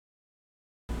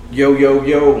Yo, yo,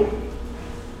 yo.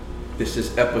 This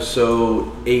is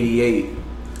episode 88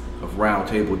 of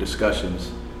Roundtable Discussions.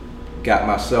 Got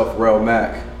myself, Rel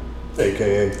Mac,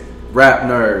 a.k.a. Rap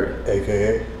Nerd,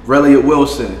 a.k.a. Reliot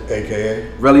Wilson,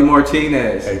 a.k.a. Relly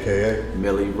Martinez, a.k.a.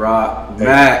 Millie Rock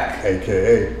Mac,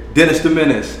 a.k.a. Dennis the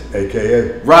Menace,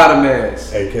 a.k.a.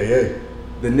 Rodamez, a.k.a.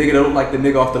 the nigga that look like the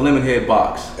nigga off the Lemonhead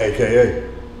box, a.k.a.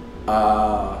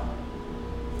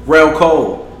 Rel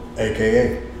Cole,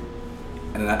 a.k.a.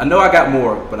 and I know I got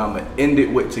more, but I'm gonna end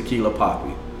it with Tequila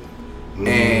Poppy.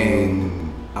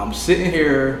 And I'm sitting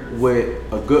here with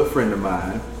a good friend of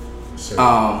mine. Sir.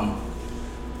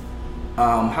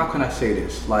 How can I say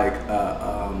this? Like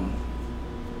a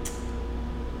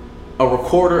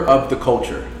recorder of the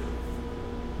culture.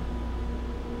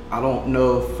 I don't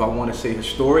know if I want to say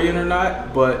historian or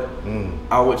not, but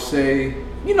I would say,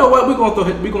 you know what? We're gonna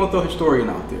throw historian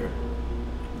out there.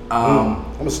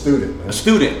 I'm a student, man. A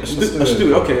student.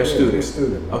 Okay, a student. I'm a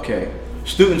student, man. Okay,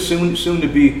 student soon to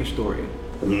be historian.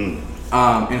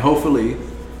 And hopefully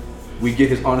we get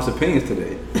his honest opinions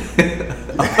today.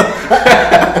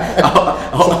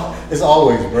 It's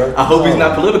always, bro. I hope he's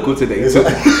not political today.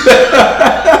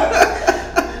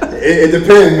 It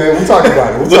depends, man. We'll talk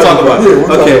about it. We'll talk about it. We'll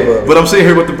talk about it. But I'm sitting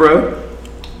here with the bro,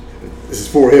 This is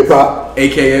for hip hop.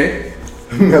 aka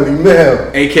Melly Mel.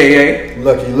 aka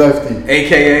Lucky Lefty.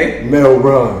 aka Mel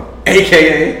Run.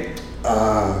 aka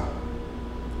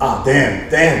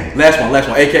Damn. last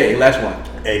one, aka last one.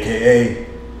 AKA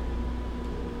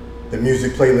the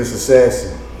music playlist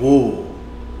assassin. Ooh,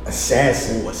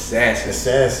 Assassin.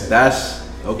 assassin. That's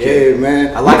okay. Yeah,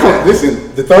 man. I like that.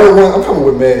 Listen, the third one, I'm coming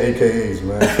with mad AKAs,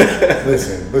 man.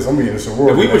 listen, I'm being a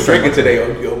sorority. If we were drinking today,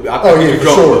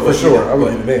 for sure. I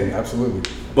would get it in, absolutely.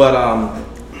 But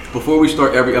before we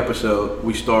start every episode,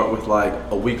 we start with like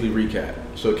a weekly recap.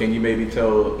 So can you maybe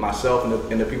tell myself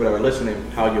and the people that are listening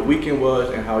how your weekend was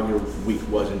and how your week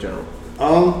was in general?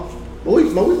 My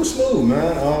week was smooth,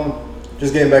 man.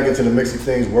 Just getting back into the mix of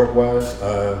things work-wise.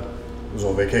 Was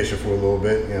on vacation for a little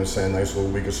bit, you know what I'm saying, nice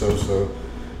little week or so. So,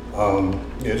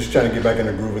 just trying to get back in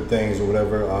the groove of things or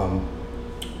whatever.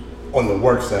 On the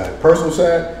work side, personal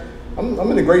side, I'm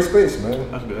in a great space, man.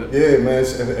 That's good. Yeah, man.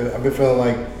 I've been feeling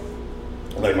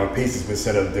like my piece has been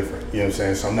set up different. You know what I'm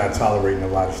saying? So I'm not tolerating a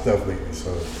lot of stuff lately.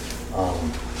 So,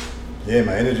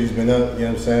 my energy's been up. You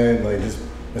know what I'm saying? Like just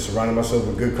surrounding myself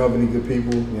with good company, good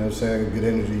people. You know what I'm saying? Good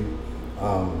energy.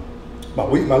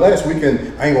 My last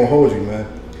weekend, I ain't gonna hold you, man.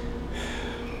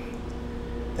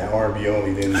 That R&B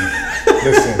only didn't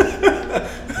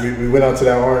listen. We went out to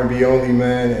that R&B only,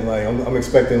 man, and like I'm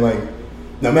expecting like.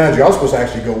 Now, mind you, I was supposed to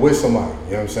actually go with somebody.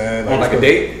 You know what I'm saying? Like a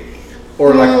date,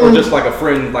 or or just like a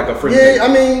friend, Yeah, date? I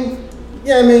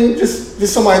mean, just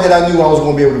somebody that I knew I was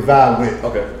gonna be able to vibe with.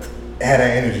 Okay. Had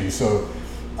that energy, so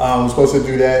I was supposed to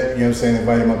do that. You know what I'm saying?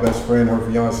 Invited my best friend, her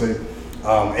fiance.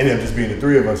 Ended up just being the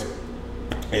three of us,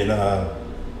 and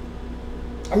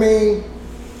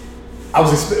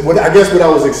what I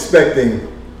was expecting, you know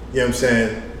what I'm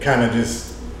saying, kind of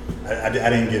just, I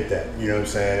didn't get that, you know what I'm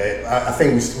saying. I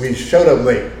think we showed up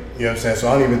late, you know what I'm saying, so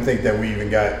I don't even think that we even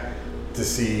got to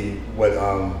see what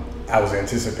I was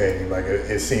anticipating. Like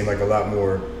it seemed like a lot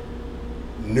more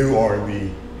new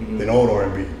R&B than old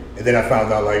R&B. And then I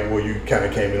found out like, well, you kind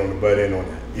of came in on the butt end on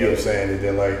that, you know what I'm saying, and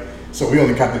then like, so we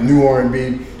only got the new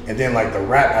R&B, and then like the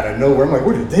rap out of nowhere. I'm like,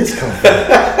 where did this come from?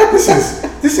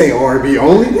 This ain't R&B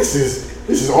only. This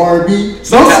is R&B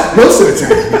most of the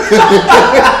time.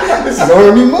 This is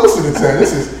R&B most of the time.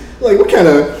 This is like what kind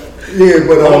of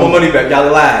but I want my money back. Y'all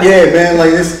lied. Yeah, man.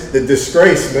 Like the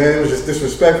disgrace, man. It was just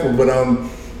disrespectful. But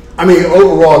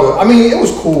overall, it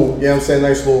was cool. You know what I'm saying?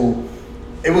 Nice little.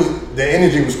 The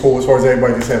energy was cool as far as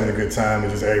everybody just having a good time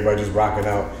and just everybody just rocking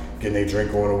out, getting their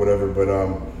drink on or whatever. But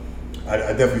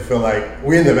I definitely feel like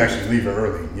we ended up actually leaving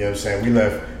early. You know what I'm saying? We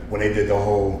left when they did the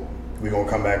whole, we gonna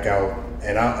come back out.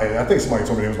 And I think somebody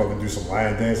told me they was about to do some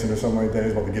line dancing or something like that. They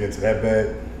was about to get into that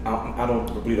bad. I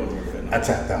really don't remember that. I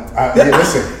tapped out.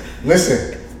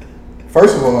 Listen.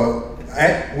 First of all,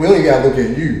 we only gotta look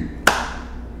at you.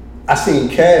 I seen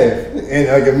Cav, and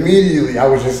like immediately I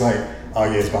was just like, oh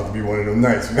yeah, it's about to be one of them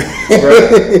nights, man.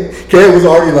 Right. Cav was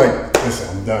already like,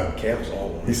 listen, I'm done. Cav was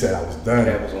on one. He said I was done.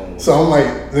 Cav was on one. So I'm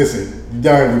like, listen, you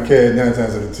done with Cav 9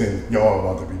 times out of 10, you're all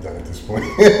about to be done at this point.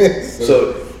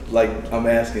 So like I'm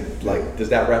asking, like, does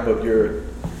that wrap up your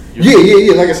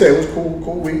Yeah. Like I said, it was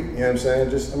cool week. You know what I'm saying?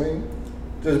 Just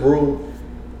real.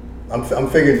 I'm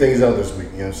figuring things out this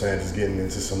week. You know what I'm saying? Just getting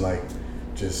into some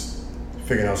just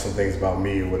figuring out some things about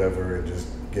me or whatever, and just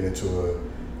get into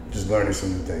just learning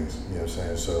some new things. You know what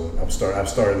I'm saying? So I've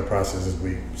started the process this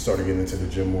week. Started getting into the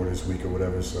gym more this week or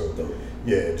whatever. So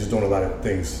yeah, just doing a lot of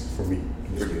things for me.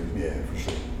 For you. Yeah, for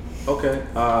sure. Okay.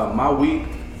 My week,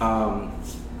 I'll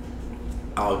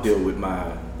deal with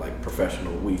my like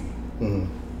professional week. Mm-hmm.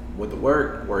 With the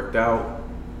worked out.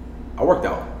 I worked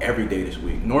out every day this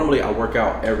week. Normally I work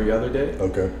out every other day.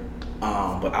 Okay.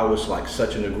 But I was like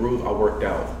such in the groove. I worked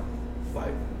out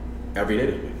like every day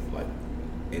this week, like,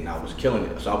 and I was killing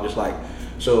it. So I was just like,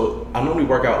 so I normally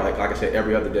work out like I said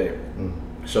every other day.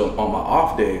 So on my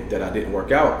off day that I didn't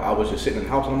work out, I was just sitting in the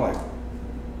house and I'm like,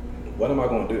 what am I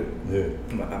going to do? Yeah.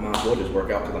 I'm like, I might as well just work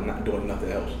out because I'm not doing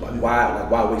nothing else. Like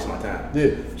why waste my time?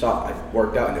 Yeah. So I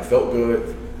worked out and it felt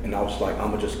good, and I was like,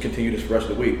 I'm gonna just continue this for the rest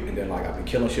of the week. And then like I've been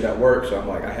killing shit at work, so I'm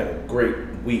like, I had a great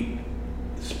week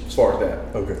as far as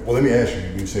that. Okay. Well, let me ask you.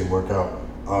 You say work out.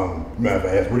 Matter of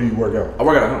fact, where do you work out? I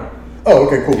work out at home. Oh,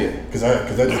 okay, cool. Yeah. Because I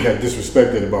just got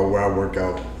disrespected about where I work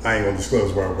out. I ain't gonna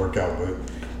disclose where I work out, but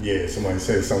yeah, somebody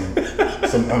said some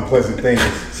unpleasant things.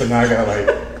 So now I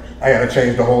gotta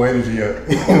change the whole energy up.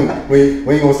 we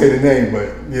ain't gonna say the name, but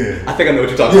yeah. I think I know what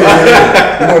you're talking about.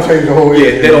 Yeah. We're gonna change the whole energy.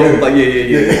 Yeah, they don't like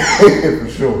yeah.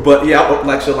 For sure. But yeah,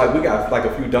 like we got like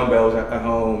a few dumbbells at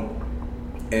home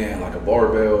and like a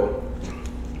barbell,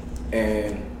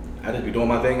 and I just be doing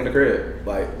my thing in the crib.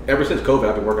 Like ever since COVID,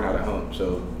 I've been working out at home.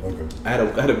 So okay. I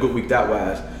had a good week that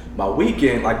wise. My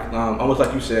weekend, like almost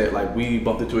like you said, like we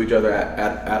bumped into each other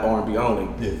at R&B only.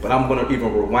 Yeah. But I'm gonna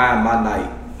even rewind my night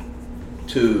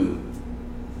to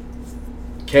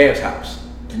Cav's house.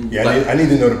 Yeah, like, I need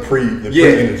to know the pre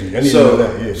energy. I need to know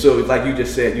that. Yeah. So like you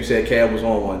just said, Cav was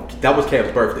on one. That was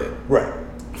Cav's birthday. Right.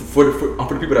 For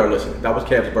the people that are listening, that was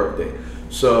Cav's birthday.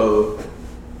 So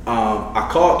I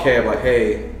called Cav like,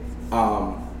 hey,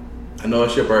 I know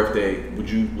it's your birthday. Would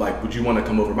you want to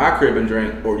come over to my crib and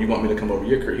drink, or you want me to come over to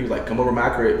your crib? He was like, come over to my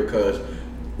crib because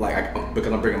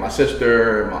I'm bringing my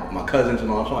sister, my cousins, and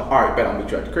all. So I'm like, all right, bet I'll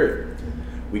meet you at the crib.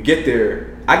 We get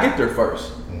there. I get there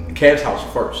first. Cav's house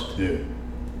first. Yeah.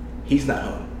 He's not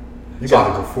home. You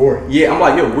got it before him. Yeah, I'm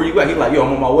like, yo, where you at? He's like, yo,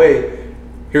 I'm on my way.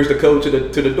 Here's the code to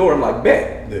the door. I'm like,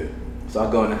 bet. Yeah. So I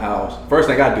go in the house. First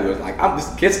thing I do is like, I'm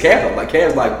just kiss Cav. Like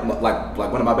Cav's like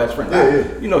one of my best friends.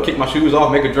 Kick my shoes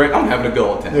off, make a drink. I'm having a good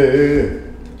old time. Yeah.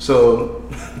 So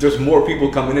there's more people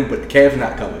coming in, but Cav's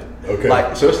not coming. Okay.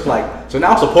 Like so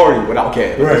now it's a party without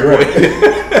Cav. Right.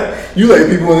 You let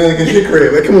people in and get your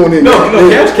crib. Like, come on in. No.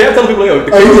 Cav telling people, yo,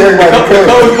 the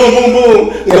code, boom,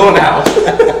 go in the house.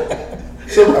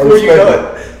 So before you know it,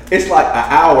 it's like an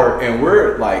hour and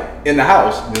we're like in the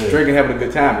house drinking, having a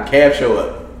good time. And Cav show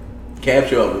up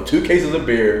with 2 cases of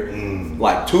beer,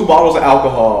 like 2 bottles of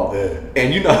alcohol,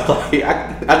 and you know, like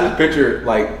I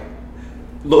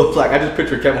just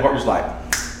picture Kevin Hart just like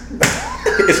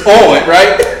it's on,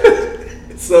 right?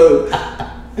 So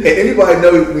and anybody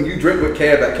know when you drink with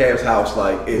Cav at Cav's house,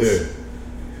 like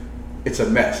it's a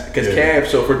mess because Cav.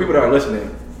 So for people that are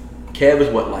listening, Cav is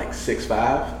what, like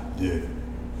 6'5",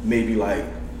 maybe like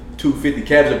 250.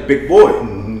 Cav's a big boy,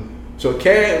 so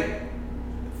Cav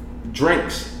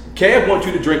drinks. Cav wants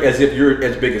you to drink as if you're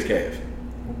as big as Cav.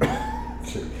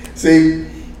 See,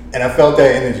 and I felt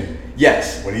that energy.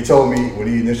 Yes. When he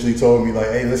initially told me, like,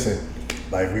 hey, listen,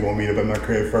 like, we gonna meet up at my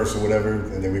crib first or whatever,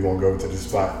 and then we gonna go to the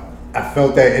spot. I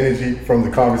felt that energy from the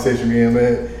conversation me and him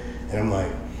had, and I'm like,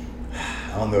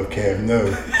 I don't know if Cav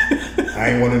knows. I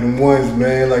ain't one of them ones,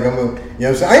 man. Like, you know what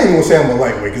I'm saying? I ain't even gonna say I'm a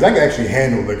lightweight, because I can actually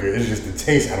handle liquor. It's just the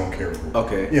taste I don't care for.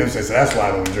 Okay. You know what I'm saying? So that's why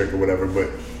I don't drink or whatever,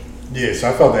 but yeah, so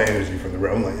I felt that energy from the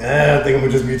rep. I'm like, I think I'm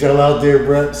gonna just meet y'all out there,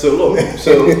 bro. So look,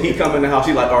 he come in the house,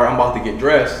 he's like, all right, I'm about to get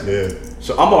dressed. Yeah.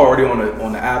 So I'm already on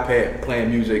the iPad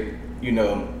playing music, you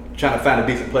know, trying to find a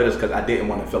decent playlist because I didn't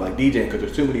want to feel like DJing because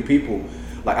there's too many people.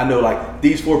 Like I know like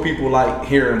these 4 people like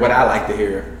hearing what I like to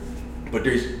hear, but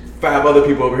there's 5 other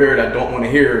people over here that don't want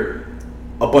to hear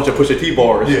a bunch of Pusha T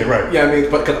bars. Yeah, right. Yeah, I mean,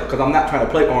 because I'm not trying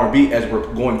to play R&B as we're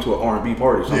going to an R&B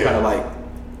party, so I'm trying to like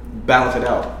balance it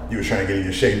out. You were trying to get in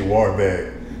your Shea Noir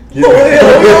bag. Yeah.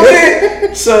 Oh,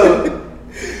 yeah. So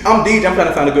I'm DJ. I'm trying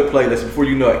to find a good playlist. Before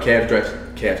you know it, Cav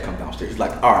comes downstairs. He's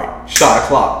like, all right, shot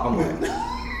o'clock. I'm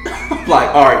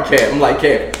like, all right, Cav. I'm like,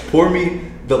 Cav, pour me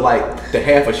the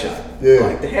half a shot. Yeah.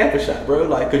 Like the half a shot, bro.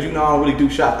 Like, cause you know I don't really do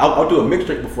shots. I'll do a mixed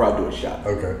drink before I do a shot.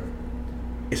 Okay.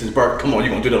 It's his birthday. Come on, you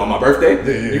gonna do that on my birthday?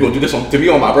 Yeah. You gonna do this to me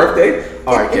on my birthday?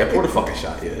 All right, Cav, pour the fucking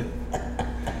shot. Yeah.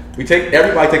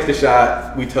 Everybody takes the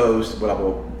shot. We toast.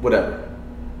 Whatever.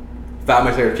 5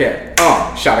 minutes later,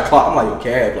 Cav, shot o'clock. I'm like,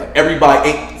 yo, Cav, like everybody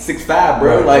ain't 6'5",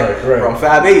 bro. Right. Bro, I'm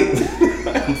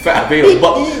 5'8". I'm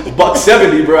 5'8", buck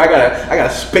 70, bro. I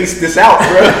gotta space this out,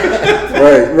 bro.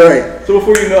 Right. So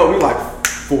before you know, we like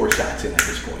 4 shots in at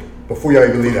this point. Before y'all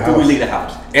even leave the house. Before we leave the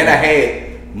house, and I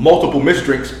had multiple mixed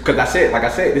drinks because like I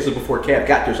said, this is before Cab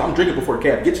got there, so I'm drinking before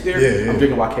Cab gets there. Yeah, yeah. I'm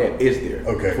drinking while Cab is there.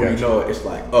 Okay, before gotcha. you know it, it's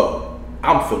like, oh,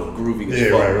 I'm feeling groovy as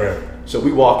Yeah, fuck. right. So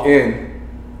we walk in,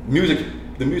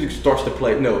 the music starts to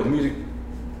play. No, the music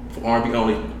for R&B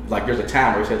only. Like there's a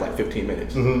timer. It says like 15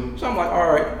 minutes. Mm-hmm. So I'm like,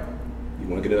 all right, you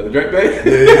want to get another drink, babe?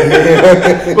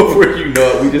 Yeah. Before you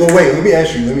know it, we just. Well, wait. Let me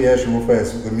ask you real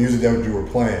fast. The music that you were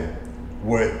playing,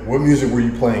 what music were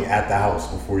you playing at the house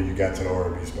before you got to the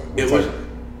R&B spot?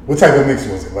 What type of mix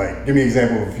was it? Like, give me an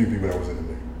example of a few people that was in the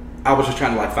mix. I was just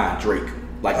trying to like find Drake,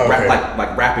 like Okay.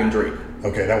 like rapping Drake.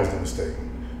 Okay, that was the mistake.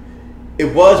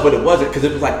 It was, but it wasn't because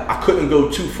it was like I couldn't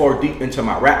go too far deep into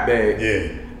my rap bag.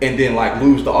 Yeah. And then like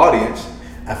lose the audience.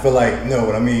 I feel like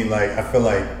I feel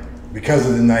like because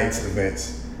of the night's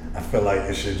events, I feel like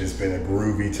it should have just been a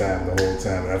groovy time the whole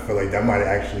time, and I feel like that might have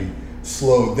actually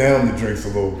slowed down the drinks a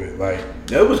little bit. Like,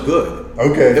 no, it was good.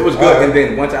 Okay, it was good. And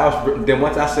then once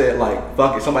I said like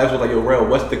fuck it, somebody else was like, yo, Rel,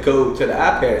 what's the code to the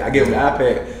iPad? I gave him the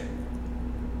iPad.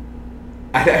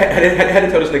 I had to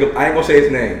tell this nigga, I ain't gonna say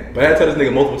his name, but I had to tell this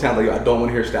nigga multiple times, like, yo, I don't want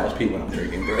to hear Styles P when I'm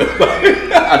drinking, bro.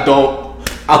 I don't.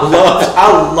 I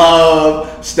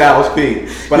love Styles P,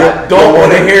 but I don't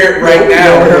want to hear it right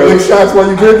now, bro. You lick shots while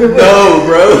you drinking? No,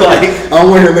 bro. Like, I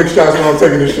don't want to hear lick shots when I'm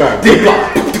taking a shot.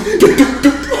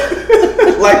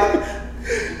 Like,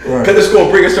 because it's gonna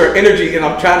bring a certain energy, and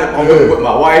I'm with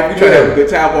my wife. We trying to have a good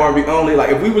time for R&B only.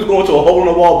 Like, if we was going to a hole in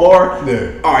the wall bar,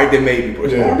 all right, then maybe. But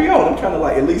it's R&B only. I'm trying to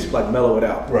like at least like mellow it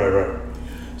out. Right.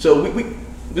 So we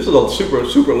this is a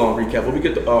super long recap. When we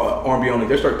get to R&B only,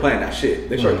 they start playing that shit.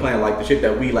 They start playing like the shit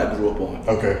that we like grew up on.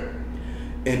 Okay.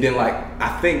 And then like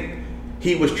I think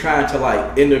he was trying to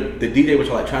like the DJ was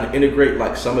like trying to integrate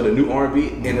like some of the new R&B,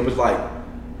 and it was like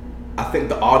I think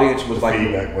the audience was like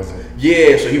feedback, wasn't it?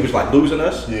 Yeah, so he was like losing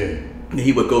us. Yeah. And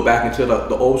he would go back into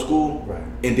the old school, right,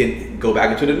 and then go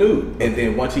back into the new. And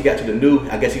then once he got to the new,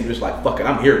 I guess he was just like, fuck it,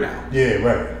 I'm here now. Yeah,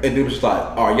 right. And it was just like,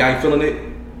 all right, y'all ain't feeling it?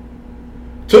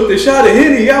 Took the shot of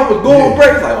Henny, y'all was going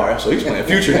break. Like, all right, so he's playing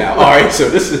Future now. All right, so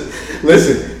this is...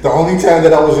 Listen, the only time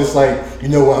that I was just like, you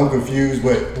know what, I'm confused,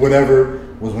 but whatever,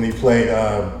 was when he played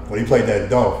that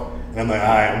Dolph. And I'm like, all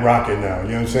right, I'm rocking now. You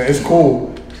know what I'm saying? It's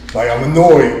cool. Like, I'm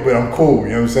annoyed, but I'm cool.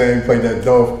 You know what I'm saying? He played that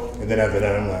Dolph. And then after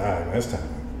that, I'm like, all right, man, it's time.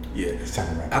 Yeah. It's time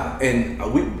to rap. And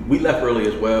we left early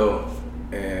as well.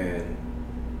 And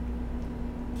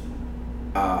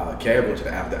Cab went to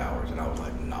the after hours. And I was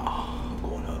like, nah, I'm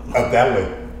going up. Up that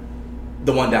way?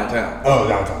 The one downtown. Oh,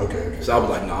 downtown. Okay. So I was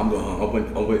like, nah, I'm going home. I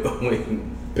went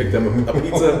and picked up a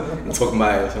pizza and took my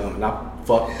ass home. And I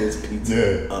fucked this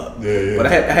pizza up. Yeah. But I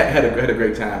had a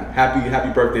great time.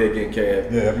 Happy birthday again,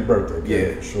 Cab. Yeah, happy birthday, Cab,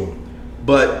 yeah, for sure.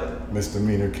 But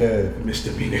Misdemeanor Cab.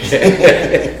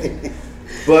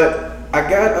 But I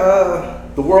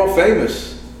got the world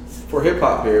famous for hip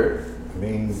hop here. I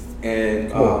mean,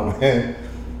 and come on, man.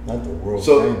 Not the world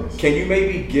famous. So can you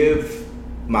maybe give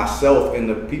myself and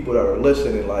the people that are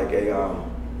listening like a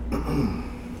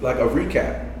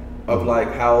recap of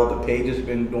like how the page has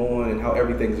been doing and how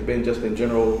everything's been just in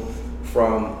general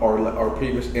from our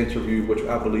previous interview, which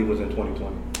I believe was in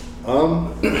 2020.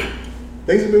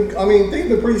 Things have been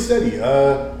pretty steady.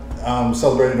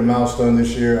 Celebrated a milestone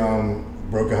this year.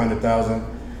 Broke 100,000.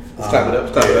 Let's type it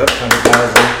up.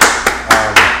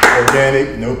 100,000.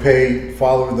 Organic, no paid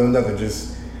followers, no nothing.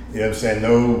 Just, you know what I'm saying?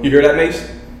 No. You hear that, Mace?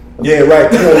 Yeah, right.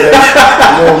 Come on, man.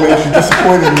 Come on, man. She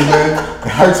disappointed me, man. It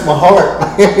hurts my heart.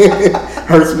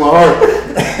 Hurts my heart.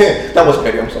 That was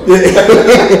petty. I'm sorry.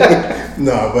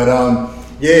 No, but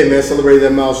yeah, man. Celebrating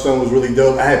that milestone was really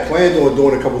dope. I had planned on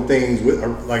doing a couple things with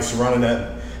like surrounding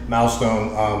that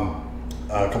milestone.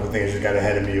 A couple things just got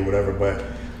ahead of me or whatever, but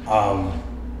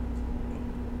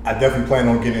I definitely plan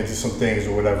on getting into some things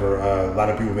or whatever. A lot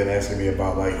of people have been asking me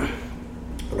about like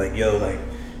yo, like,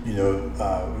 you know,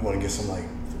 we want to get some like.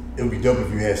 It would be dope if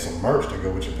you had some merch to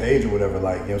go with your page or whatever,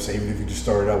 like, you know what I'm saying, even if you just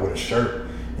started out with a shirt, you know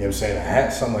what I'm saying, a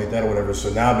hat, something like that or whatever. So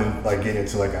now I've been like getting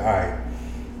into like, all right,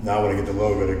 now I want to get the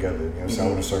logo together, you know what I'm saying, I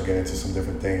want to start getting into some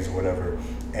different things or whatever,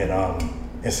 and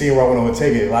seeing where I want to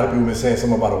take it. A lot of people have been saying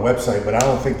something about a website, but I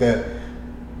don't think that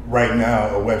right now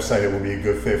a website it would be a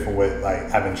good fit for what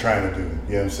like I've been trying to do, you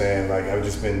know what I'm saying, like I've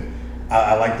just been,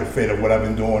 I like the fit of what I've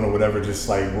been doing or whatever, just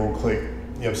like real quick, you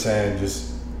know what I'm saying, just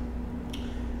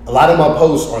a lot of my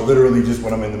posts are literally just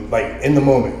when I'm in the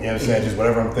moment, you know what I'm saying, just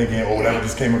whatever I'm thinking or whatever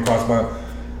just came across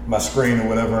my screen or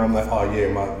whatever. I'm like, oh yeah,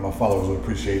 my followers would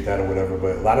appreciate that or whatever.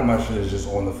 But a lot of my shit is just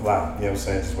on the fly, you know what I'm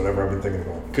saying, just whatever I've been thinking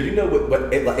about. Cause you know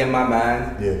what in my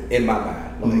mind,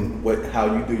 like what how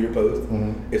you do your post,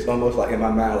 it's almost like in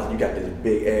my mind like you got this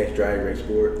big ass drag race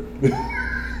board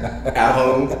at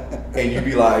home, and you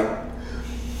be like,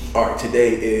 all right,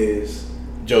 today is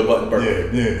Joe Budden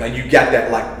birthday. Yeah, yeah. Like you got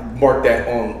that, like mark that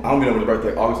on. I don't even know when his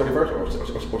birthday, August 31st or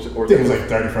I think it was like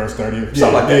 31st, 30th.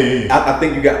 Something like that. Yeah. I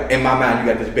think you got, in my mind,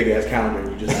 you got this big ass calendar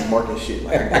and you just be marking shit.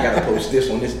 Like I gotta post this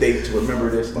on this date to remember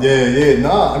this. Like, yeah.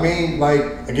 Nah, I mean,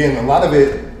 like again, a lot of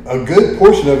it, a good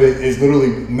portion of it is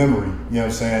literally memory. You know what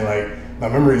I'm saying? Like my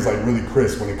memory is like really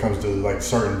crisp when it comes to like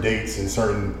certain dates and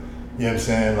certain, you know what I'm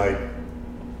saying? Like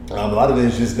a lot of it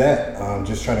is just that.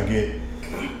 Just trying to get.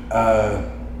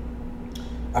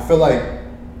 I feel like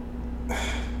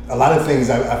a lot of things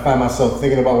I find myself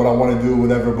thinking about what I want to do,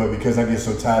 whatever, but because I get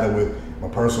so tired with my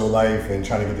personal life and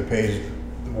trying to get the page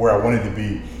where I want it to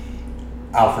be,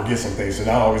 I'll forget some things. So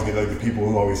now I always get like the people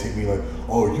who always hit me like,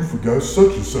 oh, you forgot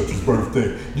such and such's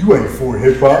birthday. You ain't for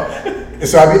hip hop. And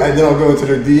so and then I'll go into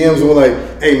their DMs and we're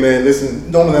like, hey man,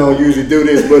 listen, normally I don't usually do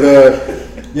this, but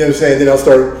you know what I'm saying? Then I'll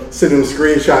start sending them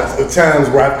screenshots of times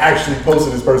where I've actually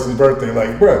posted this person's birthday.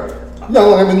 Like, bruh,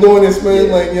 no, I've been doing this, man.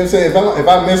 Like, you know what I'm saying? If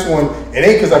I miss one, it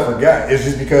ain't because I forgot. It's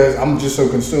just because I'm just so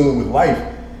consumed with life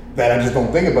that I just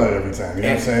don't think about it every time. You know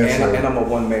what I'm saying? And I'm a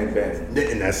one-man band.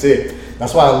 And that's it.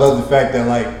 That's why I love the fact that,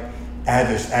 like, I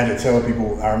had to tell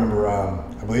people. I remember,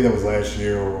 I believe that was last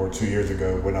year or 2 years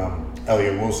ago when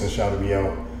Elliot Wilson shouted me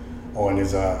out on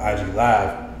his IG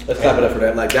Live. Let's clap it up for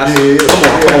that. Like, that's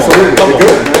Come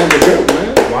on,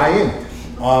 man. Why in?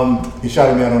 He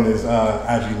shouted me out on his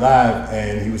IG Live,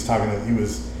 and he was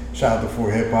shout out to For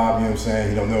Hip Hop, you know what I'm saying?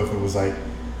 He don't know if it was like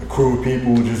a crew of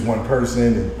people, just one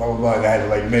person, and blah, blah, blah. And I had to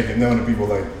like make it known to people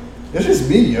like, it's just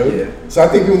me, yo. Yeah. So I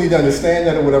think people need to understand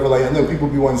that or whatever. Like, I know people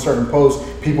be wanting certain posts,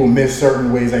 people miss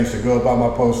certain ways I used to go about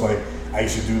my posts. Like, I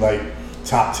used to do like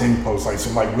top 10 posts, like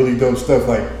some like really dope stuff.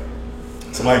 Like,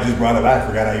 somebody just brought it up, I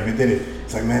forgot I even did it.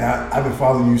 It's like, man, I've been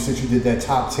following you since you did that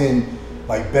top 10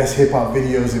 like best hip hop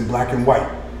videos in black and white.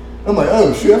 I'm like,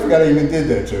 oh shoot, I forgot I even did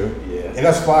that, Joe. Yeah. And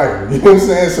that's fire. You know what I'm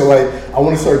saying? So like, I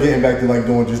want to start getting back to like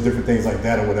doing just different things like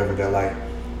that or whatever that like,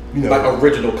 you know, like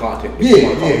original content. Yeah,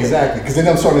 exactly. Because then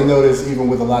I'm starting to notice even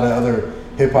with a lot of other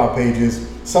hip hop pages,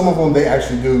 some of them they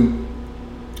actually do.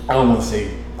 I don't want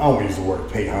to use the word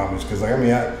pay homage because like I mean,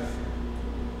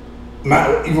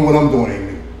 even what I'm doing ain't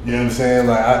new. You know what I'm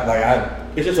saying?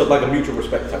 It's just like a mutual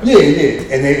respect type of thing.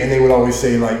 Yeah. And they would always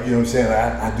say like, you know what I'm saying, like,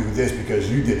 I do this because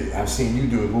you did it. I've seen you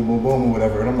do it, boom, boom, boom, or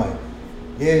whatever. And I'm like,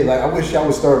 yeah, like I wish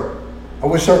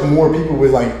more people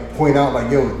would like point out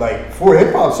like, yo, like For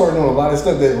Hip Hop started doing a lot of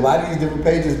stuff that a lot of these different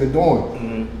pages been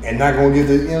doing and not gonna get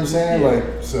the, you know what I'm saying? Yeah. Like,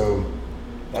 so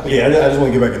yeah, I just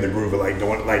want to get back in the groove of like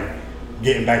doing, like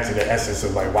getting back to the essence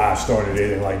of like why I started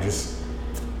it and like just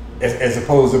as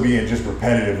opposed to being just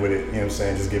repetitive with it, you know what I'm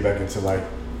saying? Just get back into like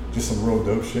just some real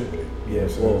dope shit with it. Yeah.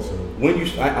 Well, when you,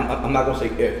 I'm not gonna say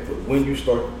if, but when you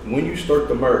start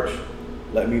the merch,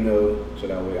 let me know so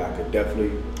that way I could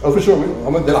definitely. Oh, for sure.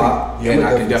 I'm gonna definitely. And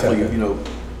I can definitely, you know,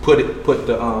 put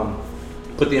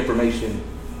the information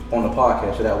on the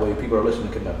podcast so that way people are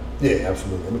listening can know. Yeah,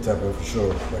 absolutely. I'm gonna tap in for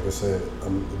sure. Like I said,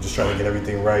 I'm just trying to get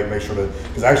everything right, make sure that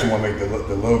because I actually want to make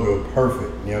the logo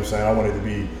perfect. You know what I'm saying?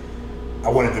 I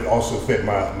want it to also fit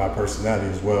my personality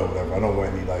as well. Whatever. I don't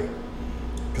want any like.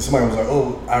 Because somebody was like,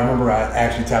 oh, I remember I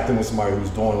actually tapped in with somebody who was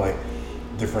doing like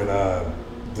different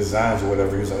designs or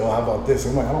whatever. He was like, oh, how about this?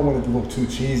 I'm like, I don't want it to look too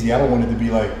cheesy. I don't want it to be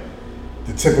like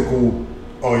the typical,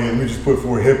 oh yeah, let me just put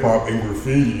For Hip Hop and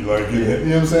graffiti. Like, you know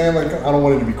what I'm saying? Like, I don't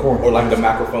want it to be corny. Or like the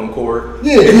microphone cord.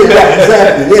 Yeah,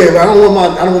 exactly. Yeah, but I don't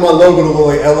want my logo to look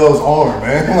like LL's arm,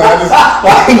 man.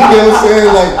 Like, you know what I'm saying?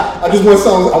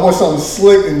 Like, I want something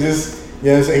slick and just.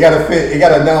 Yeah, so it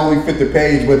gotta not only fit the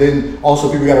page, but then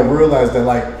also people gotta realize that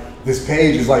like this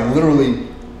page is like literally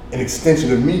an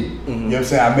extension of me. Mm-hmm. You know what I'm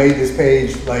saying? I made this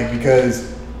page like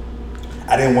because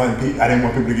I didn't want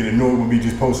people to get annoyed with me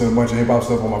just posting a bunch of hip hop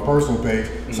stuff on my personal page.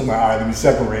 Mm-hmm. So I'm like, all right, let me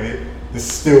separate it. This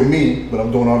is still me, but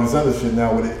I'm doing all this other shit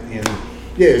now with it. And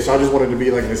yeah, so I just wanted to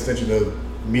be like an extension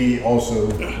of me also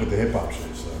with the hip hop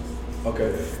shit. So.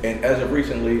 Okay, and as of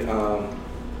recently,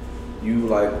 you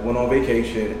like went on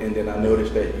vacation, and then I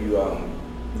noticed that you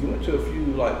went to a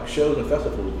few like shows and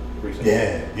festivals recently.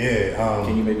 Yeah.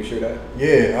 Can you maybe share that?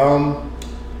 Yeah,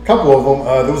 a couple of them.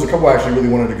 There was a couple I actually really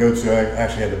wanted to go to. I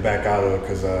actually had to back out of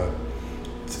because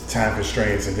time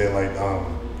constraints, and then like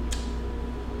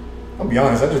I'll be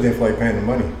honest, I just didn't feel like paying the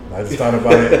money. I just thought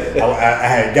about it. I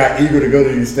had got eager to go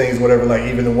to these things, whatever. Like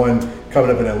even the one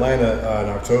coming up in Atlanta in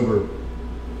October.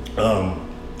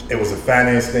 It was a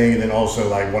finance thing, and then also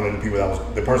like one of the people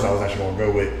the person I was actually gonna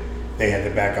go with, they had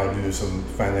to back out due to some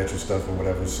financial stuff or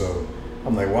whatever. So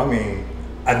I'm like, well, I mean,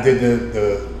 I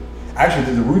actually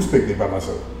did the Roots picnic by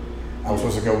myself. I was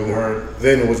supposed to go with her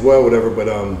then as well, whatever, but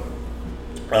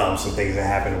some things that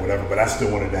happened or whatever. But I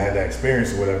still wanted to have that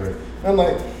experience or whatever. I'm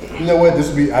like, you know what? This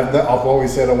would be. I've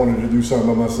always said I wanted to do something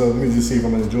by myself. Let me just see if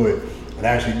I'm gonna enjoy it. And I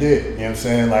actually did. You know what I'm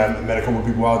saying? Like I met a couple of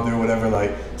people out there, whatever.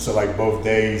 Like so, like both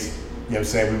days. You know what I'm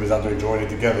saying? We was out there enjoying it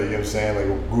together. You know what I'm saying? Like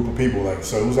a group of people. Like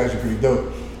so, it was actually pretty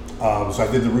dope. So I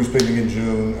did the Roots Picnic in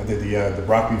June. I did the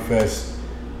Broccoli Fest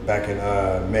back in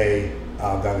May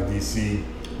down in DC.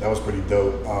 That was pretty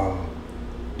dope.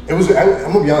 It was.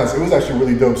 I'm gonna be honest. It was actually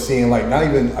really dope seeing like not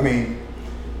even. I mean,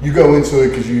 you go into it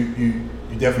because you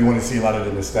definitely want to see a lot of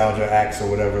the nostalgia acts or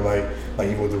whatever. Like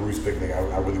even with the Roots Picnic,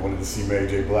 I really wanted to see Mary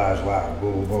J. Blige live.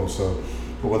 Boom, boom, boom. So,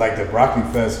 but with like the Broccoli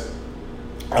Fest,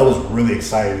 I was really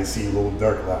excited to see Lil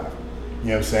Durk live. You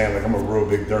know what I'm saying? Like I'm a real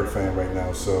big Durk fan right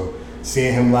now. So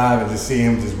seeing him live and just seeing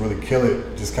him just really kill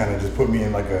it, just kind of just put me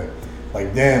in like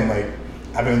damn, like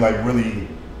I've been like really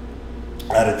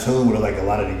out of tune with like a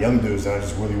lot of the young dudes that I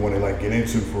just really want to like get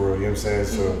into for real, you know what I'm saying?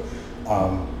 So,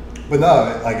 but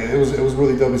no, like it was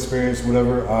really dope experience,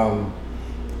 whatever. I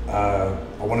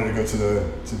wanted to go to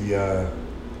the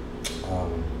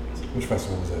which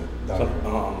festival was that?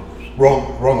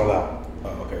 Rolling Loud. Oh,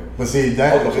 okay. But see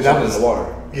that was in the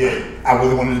water. Yeah, I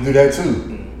really wanted to do that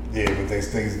too. Yeah, but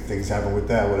things happen with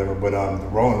that, whatever. But the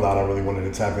Rolling Loud I really wanted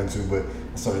to tap into, but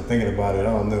I started thinking about it.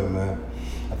 I don't know, man.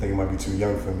 I think it might be too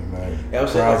young for me, man. Yeah,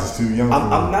 Crowds is too young for me.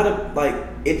 I'm not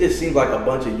it just seems like a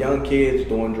bunch of young kids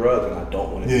doing drugs, and I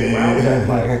don't want to be around that.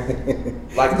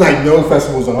 Like no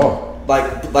festivals at all.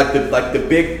 Like the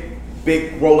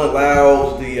big Rolling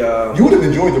Louds. You would have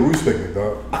enjoyed the Roots Picnic,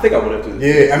 dog. I think I would have too.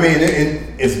 Yeah, I mean,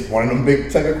 it's one of them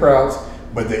big type of crowds,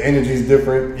 but the energy is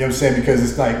different. You know what I'm saying? Because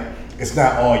it's like it's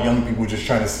not all young people just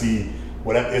trying to see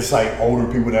what. It's like older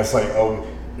people that's like, oh.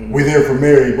 We're there for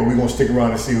Mary, but we're gonna stick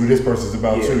around and see who this person's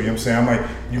about too. You know what I'm saying?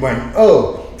 You might,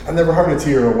 I never heard of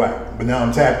Tierra Whack, but now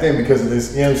I'm tapped in because of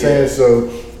this. You know what I'm saying?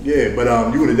 So yeah, but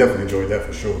you would have definitely enjoyed that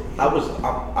for sure.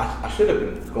 I should have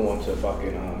been going to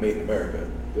fucking Made in America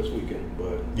this weekend,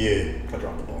 but yeah, I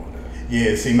dropped the ball on that.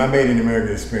 Yeah, see, my Made in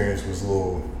America experience was a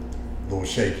little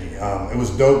shaky. It was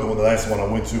dope the last one I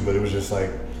went to, but it was just like,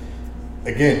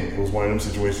 again, it was one of them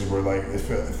situations where like it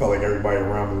felt like everybody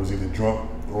around me was either drunk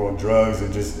or on drugs,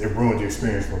 and just it ruined the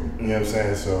experience for me. You know what I'm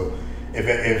saying? So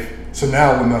so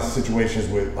now with my situations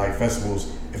with like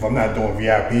festivals, if I'm not doing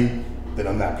VIP, then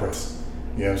I'm not pressed.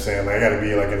 You know what I'm saying? Like I got to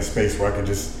be like in a space where I can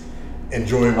just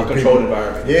enjoy it with a controlled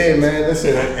environment. Yeah, man.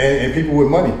 Listen, and people with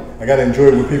money. I got to enjoy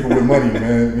it with people with money,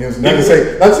 man. You know what I'm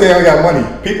saying? Not to say I got money.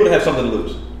 People that have something to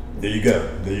lose. There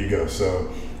you go.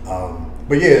 So,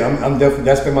 but yeah, I'm definitely,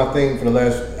 that's been my thing for the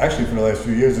last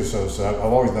few years or so. So I've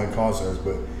always done concerts,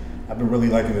 but I've been really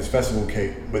liking this festival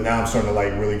cake. But now I'm starting to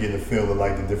like really get the feel of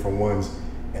like the different ones,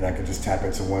 and I can just tap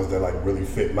into ones that like really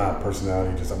fit my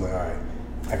personality. I'm like, all right,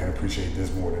 I can appreciate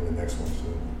this more than the next one. So,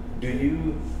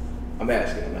 I'm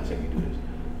asking, I'm not saying you do this.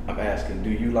 I'm asking, do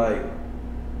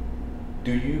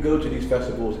you go to these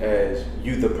festivals as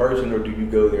you the person, or do you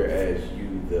go there as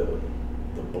you the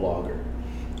blogger?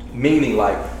 Meaning,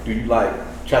 like, do you like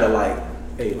try to like,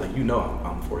 hey, like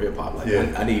I'm for hip hop, like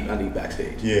yeah. I need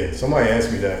backstage. Yeah, somebody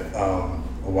asked me that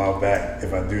a while back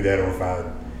if I do that or if I.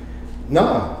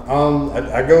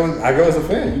 I go as a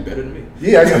fan. You better than me.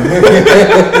 Yeah,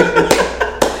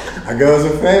 I go as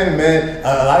a fan, man.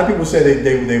 A lot of people say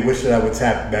they wish that I would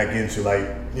tap back into like, you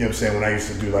know what I'm saying, when I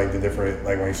used to do like the different,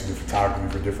 like when I used to do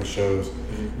photography for different shows, you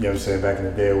know what I'm saying, back in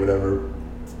the day or whatever.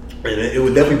 And it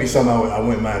would definitely be something I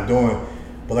wouldn't mind doing.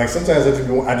 But like sometimes I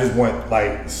just want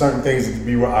like certain things to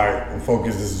be where I'm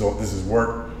focused. This is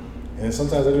work, and then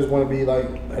sometimes I just want to be like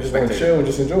I just want to chill and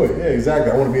just enjoy it. Yeah,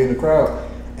 exactly. I want to be in the crowd,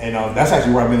 and that's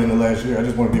actually where I've been in the last year. I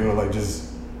just want to be able to like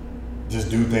just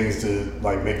do things to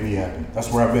like make me happy. That's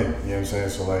where I've been. You know what I'm saying?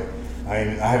 So like I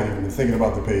haven't even been thinking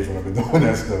about the page when I've been doing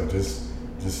that stuff.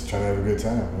 Just trying to have a good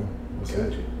time, man.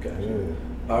 Gotcha.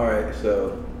 Yeah. All right,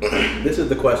 so this is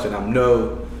the question I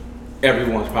know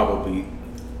everyone's probably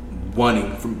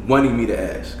wanting me to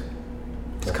ask.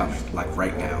 It's coming, like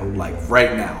right now.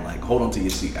 Like hold on to your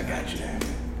seat. I got you.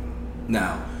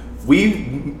 Now,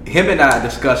 him and I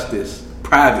discussed this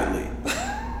privately.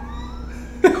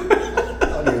 I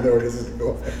don't even know where this is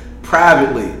going.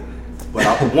 Privately, but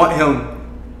I want him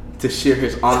to share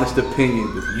his honest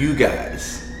opinion with you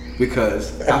guys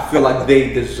because I feel like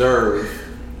they deserve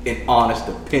an honest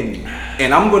opinion.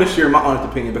 And I'm going to share my honest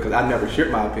opinion because I never shared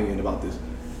my opinion about this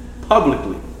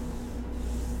publicly.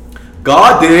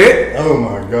 God did. Oh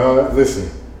my God! Listen,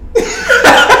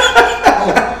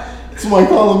 somebody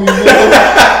calling me, man.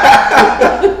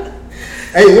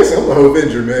 Hey, listen, I'm a whole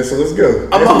Avenger, man. So let's go.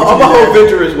 I'm a whole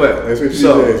Avenger as well. That's what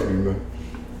you asked me,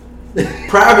 man.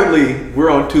 Privately, we're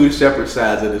on two separate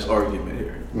sides of this argument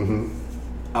here. Mm-hmm.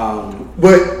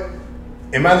 But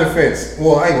in my defense,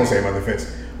 well, I ain't gonna say in my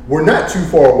defense, we're not too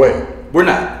far away. We're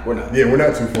not. Yeah, we're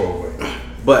not too far away.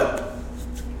 But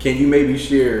can you maybe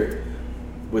share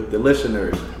with the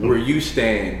listeners where you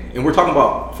stand? And we're talking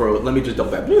about, let me just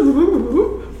double back.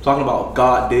 Talking about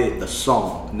God Did the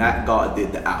song, not God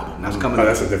Did the album. That's coming. Oh,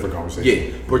 that's a different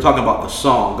conversation. Yeah, we're talking about the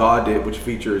song God Did, which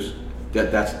features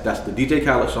that's the DJ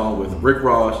Khaled song with Rick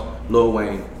Ross, Lil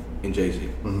Wayne, and Jay-Z.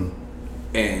 Mm-hmm.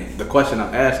 And the question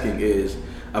I'm asking is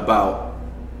about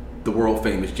the world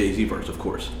famous Jay-Z verse, of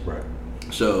course. Right.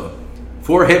 So,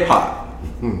 for hip hop,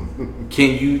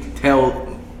 can you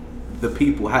tell the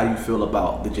people how you feel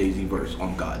about the Jay-Z verse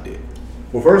on God Did?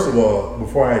 Well, first of all,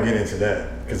 before I get into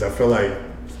that, because I feel like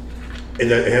it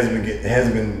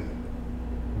hasn't been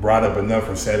brought up enough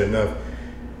or said enough.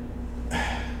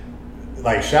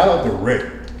 Like, shout out to Rick,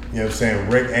 you know what I'm saying?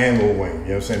 Rick and Lil Wayne, you know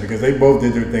what I'm saying? Because they both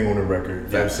did their thing on the record,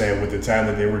 you know what I'm saying, with the time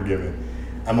that they were given.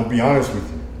 I'm going to be honest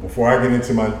with you. Before I get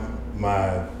into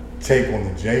my take on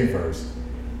the Jay verse,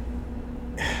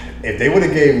 if they would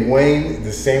have gave Wayne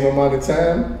the same amount of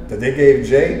time that they gave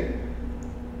Jay,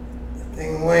 I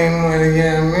think Wayne would have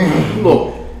given me.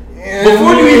 Look,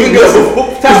 before you even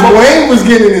go, because Wayne was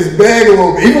getting his bag a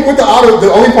little bit. Even with the auto,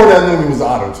 the only part that I knew was the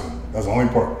auto tune. That's the only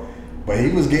part. But he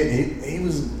was getting, he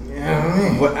was. You know what I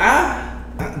mean? But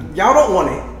y'all don't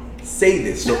want to say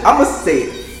this, so I'm gonna say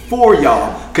it for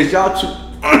y'all, cause y'all too.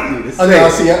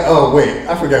 Wait,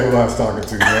 I forgot who I was talking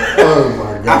to. Man. Oh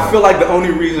my god! I feel like the only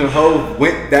reason Hov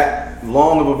went that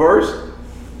long of a verse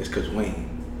is cause Wayne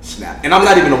snapped, and I'm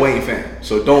not even a Wayne fan,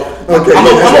 so don't. Okay,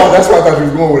 that's why I thought you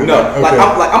was going with it. No, okay.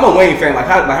 I'm a Wayne fan. Like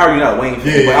how are you not a Wayne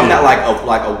fan? But I'm not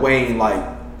like a Wayne like.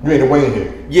 You ain't a Wayne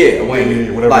here. Yeah, a Wayne.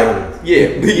 Yeah, whatever. Like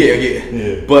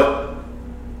yeah. But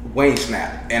Wayne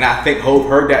snapped, and I think Hov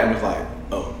heard that and was like,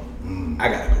 "Oh, I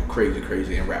gotta go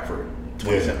crazy and rap for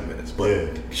 27 minutes."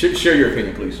 But share your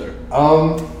opinion, please, sir.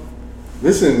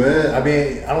 Listen, man. I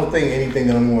mean, I don't think anything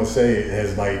that I'm going to say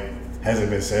hasn't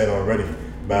been said already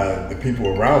by the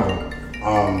people around him.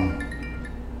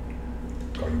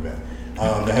 Call you back.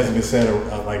 That hasn't been said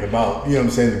about, you know what I'm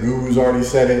saying. The Guru's already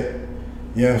said it.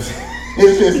 You know what I'm saying.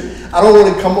 It's just, I don't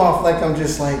want to come off like I'm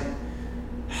just like,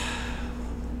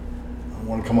 I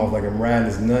want to come off like I'm riding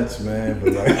his nuts, man.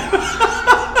 But like,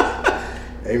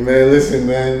 hey man, listen,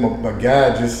 man, my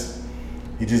guy he's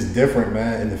just different,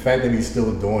 man. And the fact that he's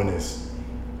still doing this,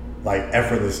 like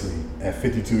effortlessly at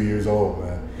 52 years old,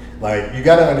 man. Like, you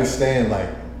got to understand, like,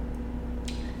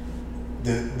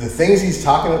 the things he's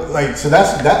talking about, like, so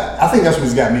I think that's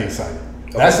what's got me excited.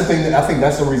 Okay. That's the thing I think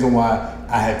that's the reason why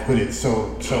I had put it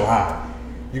so high.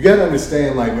 You gotta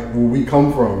understand, like, where we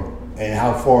come from and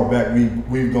how far back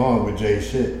we've gone with Jay's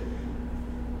shit.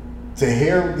 To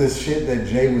hear the shit that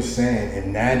Jay was saying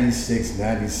in 96,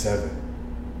 97,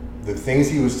 the things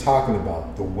he was talking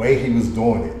about, the way he was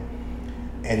doing it,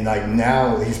 and like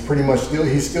now he's pretty much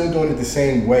still doing it the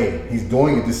same way. He's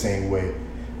doing it the same way,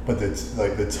 but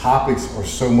the topics are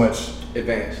so much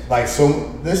advanced. Like, so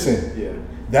listen, yeah.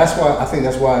 That's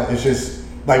why it's just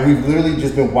like we've literally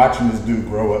just been watching this dude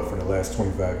grow up for the last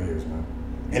 25 years, man.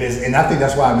 And I think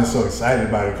that's why I've been so excited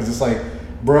about it, because it's like,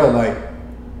 bruh, like,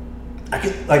 I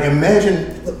can, like,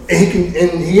 imagine,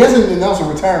 and he hasn't announced a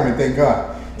retirement, thank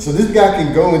God. So this guy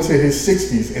can go into his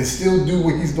 60s and still do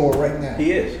what he's doing right now.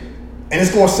 He is. And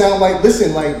it's gonna sound like,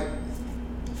 listen, like,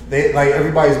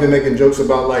 everybody's been making jokes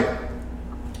about, like,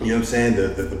 you know what I'm saying,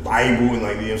 the Bible, and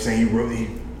like, you know what I'm saying, you know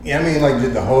what I mean, like,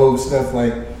 the whole stuff,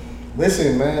 like,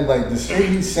 listen, man, like, the shit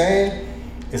he's saying,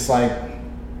 it's like,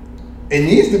 it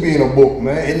needs to be in a book,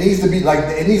 man. It needs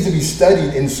to be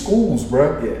studied in schools,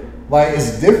 bro. Yeah. Like,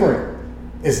 it's different.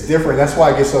 It's different. That's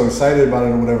why I get so excited about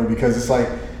it or whatever, because it's like,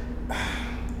 and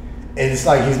it's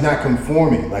like he's not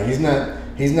conforming. Like, he's not,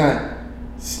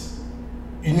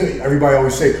 you know, everybody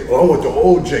always say, oh, I want the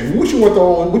old Jay. What you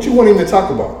want him to talk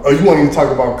about? Oh, you want him to talk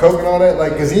about coke and all that?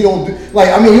 Like, because he don't do, like,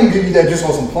 I mean, he'll give you that just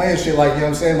on some playing shit, like, you know what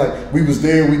I'm saying? Like, we was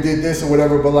there, we did this or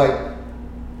whatever, but like,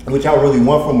 what y'all really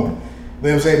want from him? You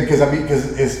know what I'm saying? Because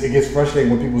it gets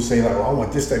frustrating when people say, like, oh, I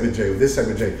want this type of Jay or this type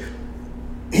of Jay.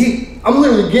 I'm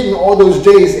literally getting all those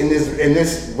J's in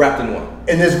this wrapped in one.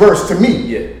 In this verse to me.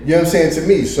 Yeah. You know what I'm saying? To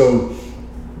me. So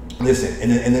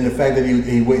listen, and then the fact that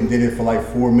he went and did it for like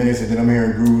 4 minutes, and then I'm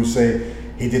hearing Guru say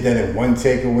he did that in one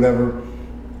take or whatever.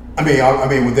 I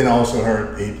mean, well, then I also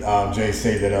heard Jay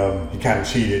say that he kind of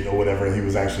cheated or whatever, and he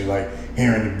was actually like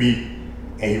hearing the beat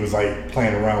and he was like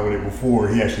playing around with it before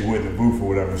he actually went in the booth or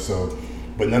whatever. So,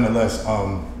 but nonetheless,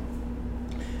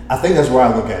 I think that's where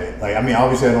I look at it. Like, I mean,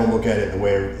 obviously I don't look at it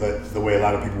the way a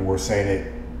lot of people were saying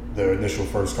it the initial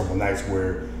first couple nights,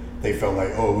 where they felt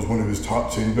like, oh, it was one of his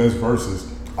top 10 best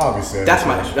verses. Obviously. That's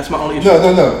my issue. That's my only issue.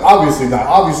 No. Obviously not.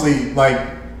 Obviously, like,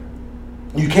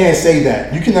 you can't say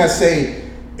that. You cannot say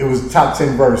it was top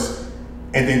 10 verse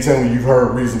and then tell me you've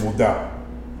heard Reasonable Doubt.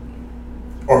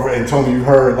 And tell me you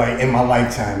heard, like, In My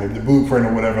Lifetime, and The Blueprint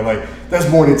or whatever. Like, that's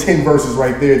more than 10 verses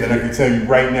right there that I can tell you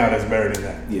right now that's better than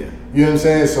that. Yeah. You know what I'm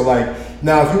saying? So, like,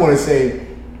 now if you want to say,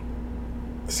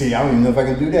 see, I don't even know if I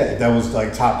can do that. If that was,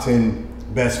 like, top 10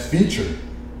 best feature,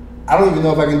 I don't even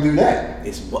know if I can do that.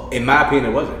 In my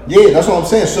opinion, it wasn't. Yeah, that's what I'm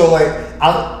saying. So, like,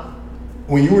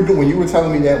 when you were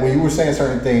telling me that, when you were saying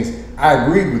certain things, I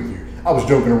agreed with you. I was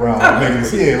joking around,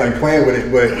 like playing with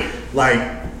it, but,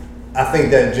 like, I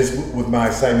think that just with my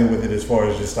excitement with it, as far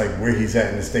as just like where he's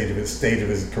at in the stage of his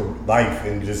life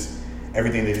and just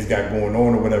everything that he's got going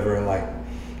on or whatever, and like,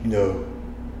 you know,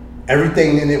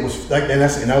 everything in it was like, and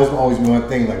that was always one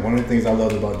thing. Like, one of the things I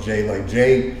loved about Jay, like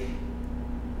Jay,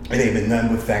 it ain't been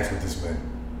nothing but facts with this man.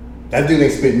 That dude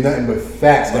ain't spit nothing but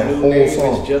facts that whole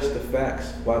song. It's just the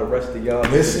facts. While the rest of y'all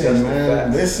listen, just man, the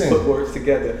facts. listen. Put words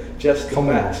together. Just the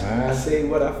facts. On, man. I say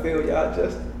what I feel. Y'all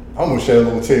just. I'm gonna shed a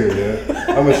little tear, man.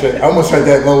 I'm gonna shed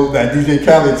that DJ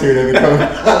Khaled tear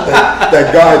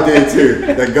that God did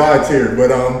tear, that God tear. But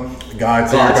God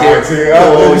tear.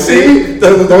 Oh, see,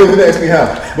 don't even ask me how.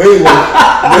 But anyway,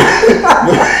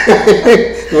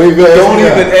 don't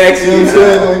even ask me how.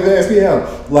 Don't even ask me how.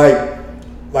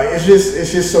 Like it's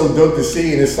just so dope to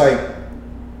see, and it's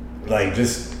like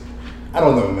just. I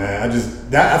don't know, man.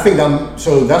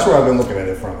 So that's where I've been looking at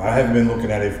it from. I haven't even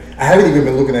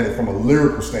been looking at it from a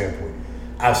lyrical standpoint.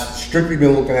 I've strictly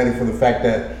been looking at it from the fact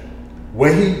that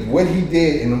what he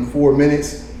did in them 4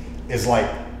 minutes is like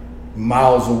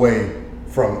miles away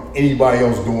from anybody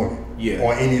else doing it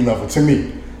on any level to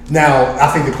me. Now,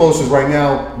 I think the closest right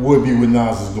now would be what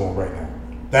Nas is doing right now.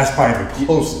 That's probably the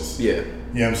closest. Yeah. You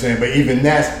know what I'm saying? But even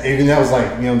that was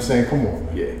like, you know what I'm saying? Come on,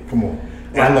 man. Yeah. Come on.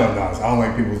 And I love Nas. I don't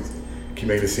like people can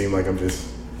make it seem like I'm just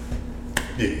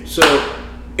So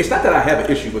it's not that I have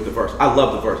an issue with the verse. I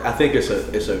love the verse. I think it's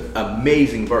an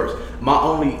amazing verse. My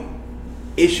only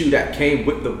issue that came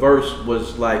with the verse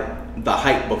was like the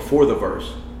hype before the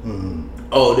verse. Mm-hmm.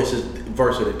 Oh, this is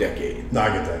verse of the decade. No, I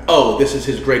get that. Oh, this is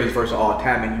his greatest verse of all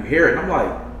time, and you hear it, and I'm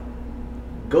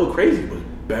like, Go Crazy was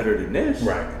better than this,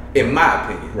 right? In my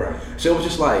opinion, right? So it was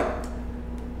just like,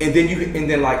 and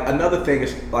then like another thing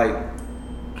is like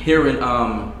hearing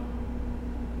I'm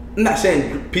not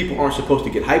saying people aren't supposed to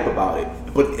get hype about it,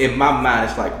 but in my mind,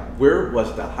 it's like, where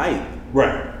was the hype?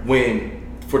 Right.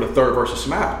 For the third verse of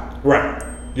Smile? Right.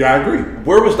 Yeah, I agree.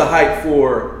 Where was the hype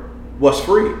for What's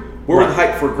Free? Where was the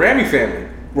hype for Grammy Family?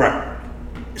 Right.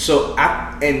 So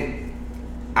I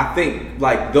think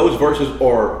like those verses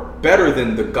are better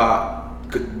than the God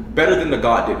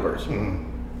did verse. Mm-hmm.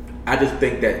 I just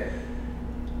think that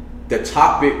the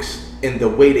topics and the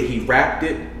way that he rapped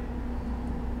it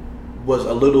was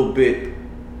a little bit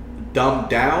dumbed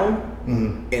down,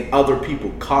 and other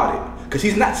people caught it because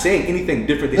he's not saying anything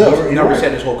different than he's never said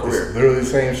in his whole career. It's literally the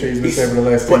same shit he's been saying for the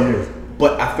last 10 years.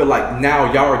 But I feel like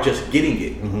now y'all are just getting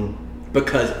it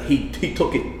because he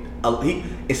took it.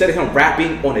 Instead of him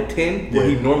rapping on a 10 where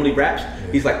he normally raps,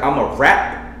 he's like, I'm a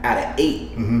rap at an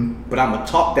 8, but I'm gonna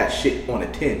talk that shit on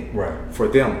a 10 for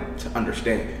them to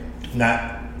understand it.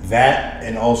 Not that,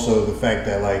 and also the fact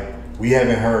that like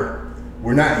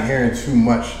we're not hearing too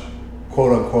much,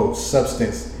 quote unquote,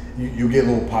 substance. You get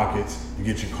little pockets, you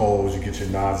get your Coles, you get your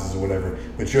Nas's or whatever,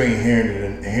 but you ain't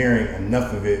hearing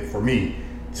enough of it for me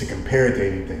to compare it to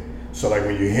anything. So like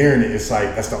when you're hearing it, it's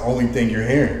like that's the only thing you're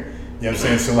hearing. You know what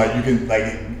I'm saying? So like you can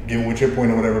like give with your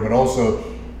point or whatever, but also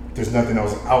there's nothing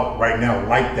else out right now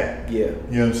like that. Yeah.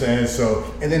 You know what I'm saying?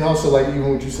 So and then also like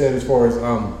even what you said as far as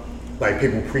like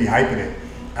people pre-hyping it.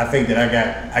 I think that I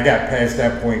got past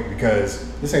that point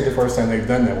because this ain't the first time they've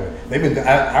done that way. They've been.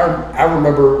 I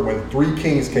remember when Three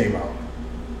Kings came out.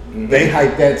 Mm-hmm. They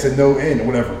hyped that to no end or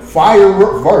whatever. Fire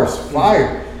verse,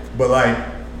 fire. But like,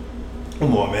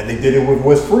 come on, man. They did it with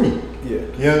What's Free. Yeah. You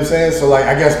know what I'm saying? So like,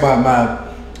 I guess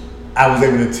I was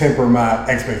able to temper my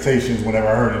expectations whenever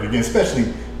I heard it again,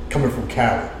 especially coming from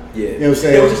Cali. Yeah. You know what I'm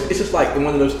saying? It's just like one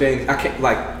of those things. I can't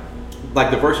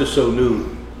like the verse is so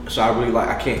new, so I really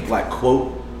I can't like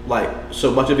quote like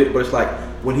so much of it, but it's like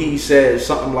when he says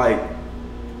something like,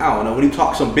 I don't know, when he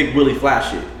talks some big Willie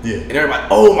Flash shit, and everybody,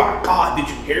 oh my God, did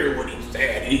you hear what he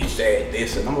said? He said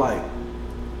this, and I'm like,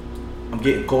 I'm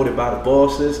getting quoted by the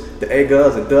bosses, the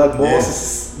Eggers and Doug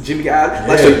Moss, Jimmy Guys.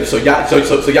 Like, so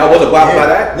y'all wasn't wild by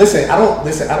that? Listen, I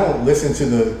don't listen to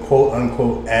the quote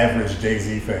unquote average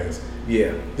Jay-Z fans.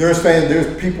 Yeah. There's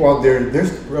people out there.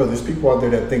 There's people out there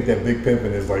that think that Big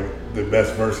Pimpin' is like the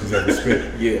best verse he's ever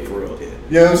spit. Yeah, for real. Yeah.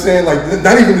 You know what I'm saying? Like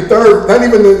not even the third, not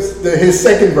even his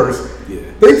second verse. Yeah.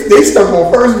 They stuck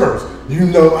on first verse. You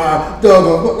know, that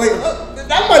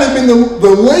might have been the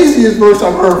laziest verse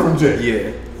I've heard from Jay.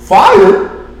 Yeah. Fire.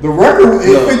 The record.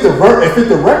 It fit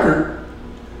the record.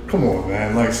 Come on,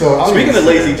 man. Like so. Speaking of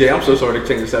Lazy J, I'm so sorry to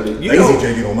change the subject. Lazy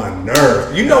J get on my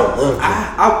nerves. You know,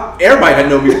 everybody that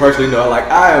know me personally know, like,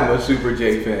 I am a super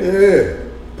J fan. Yeah.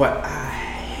 But I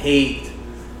hate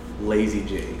Lazy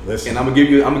J. Listen. And I'm gonna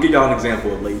give y'all an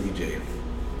example of Lazy J.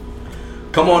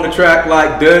 Come on the track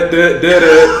like da da da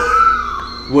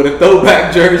da with a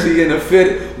throwback jersey and a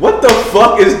fit. What the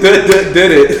fuck is da da da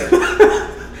da?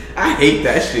 I hate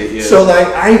that shit. Yeah. So like,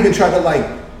 I even try to like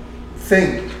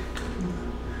think.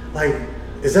 Like,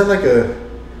 is that like a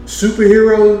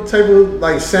superhero type of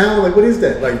like sound? Like, what is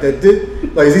that? Like that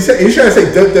did like is he trying to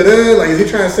say da da da? Like, is he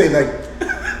trying to say like?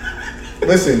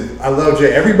 Listen, I love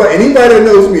Jay. Anybody that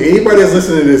knows me, anybody that's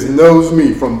listening to this knows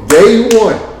me from day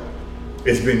one.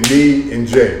 It's been me and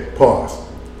Jay. Pause.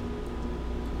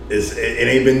 It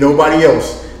ain't been nobody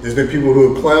else. There's been people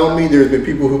who have clowned me. There's been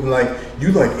people who've been like,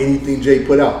 you like anything Jay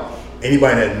put out.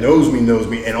 Anybody that knows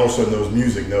me, and also knows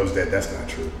music knows that that's not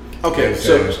true. Okay,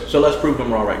 so let's prove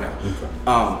them wrong right now.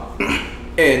 Okay.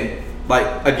 And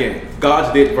like again,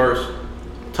 God's did verse,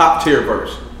 top tier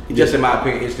verse. Just in my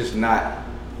opinion, it's just not.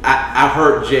 I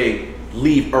heard Jay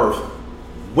leave Earth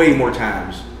way more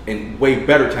times and way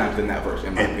better times than that verse,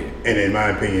 in my opinion. And in my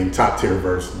opinion, top tier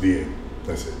verse, yeah,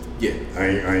 that's it. Yeah, I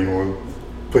ain't gonna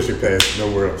push it past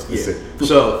nowhere else. That's it.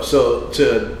 So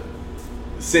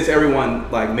since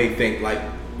everyone like may think like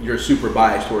you're super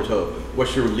biased towards Hov,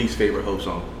 what's your least favorite Hov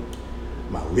song?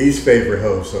 My least favorite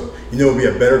Hov song. You know, it would be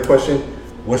a better question.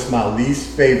 What's my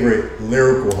least favorite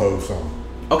lyrical Hov song?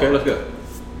 Okay, let's go.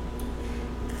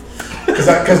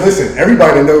 Because listen,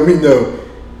 everybody that know me know.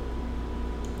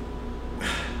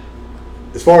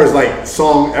 As far as like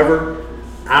song ever,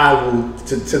 I will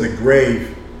to the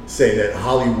grave say that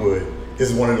Hollywood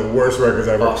is one of the worst records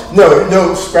ever. Oh.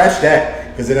 No, scratch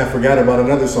that. Because then I forgot about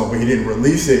another song, but he didn't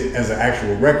release it as an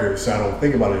actual record, so I don't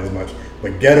think about it as much.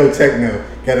 But Ghetto Techno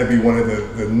gotta be one of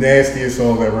the nastiest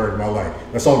songs I've heard in my life.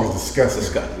 That song is disgusting.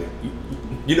 Disgusting.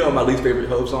 You know what my least favorite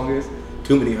Hov song is?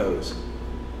 Too Many Hoes.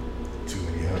 Too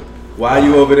many hoes. Why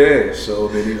you over there? So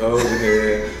many hoes in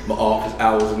here. My office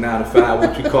hours are 9 to 5.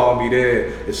 Won't you call me there?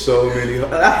 It's so many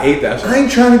hoes. I hate that song. I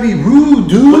ain't trying to be rude,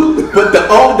 dude. But the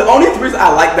only reason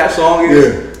I like that song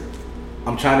is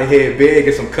I'm trying to head big,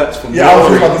 get some cuts from I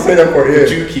was about to say that part.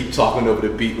 But you keep talking over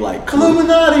the beat like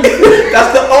Illuminati.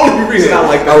 That's the only reason I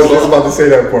like that I was song. just about to say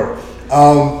that part.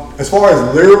 As far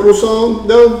as lyrical song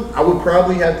though, I would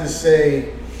probably have to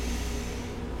say,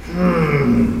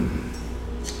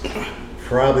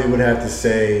 probably would have to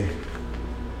say,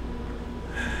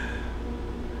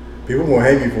 people gonna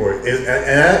hate me for it.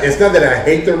 It's not that I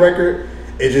hate the record.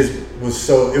 It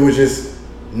was just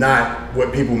not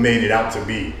what people made it out to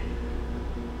be.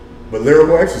 But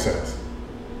Lyrical Exercise.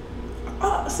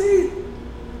 See,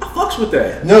 I fucks with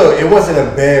that. No, it wasn't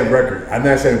a bad record. I'm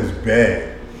not saying it was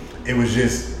bad. It was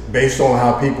just based on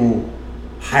how people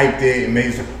hyped it and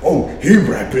made it. Oh, he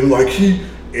rapping like he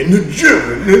in the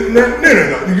gym. No.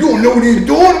 You don't know what he's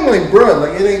doing. I'm like, bro,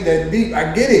 like it ain't that deep.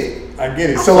 I get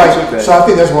it. So I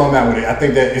think that's where I'm at with it. I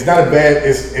think that it's not a bad.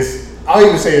 I'll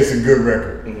even say it's a good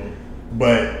record,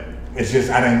 but. It's just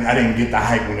I didn't get the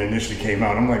hype when it initially came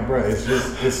out. I'm like, bro, it's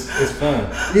fun.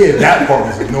 Yeah, that part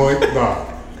was annoying. No.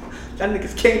 That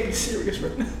niggas can't be serious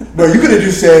right now. Bro, you could have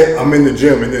just said I'm in the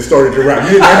gym and then started to rap.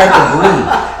 You didn't have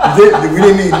to breathe. We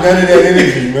didn't need none of that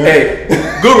energy, man. Hey,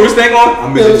 Google, this thing on?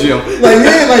 I'm in the gym. You know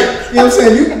what I'm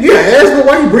saying? You ask me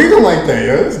why you breathing like that,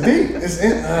 yo. It's deep.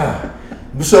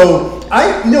 So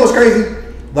you know what's crazy?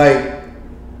 Like.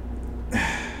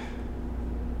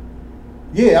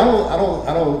 Yeah,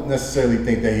 I don't necessarily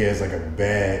think that he has like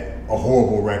a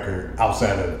horrible record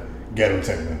outside of Ghetto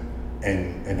Techno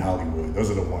and Hollywood.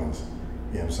 Those are the ones.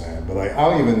 You know what I'm saying? But like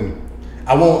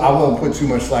I won't put too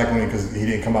much slack on it because he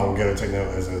didn't come out with Ghetto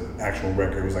Techno as an actual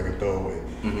record. It was like a throwaway.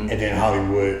 And then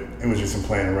Hollywood, it was just him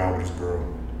playing around with his girl.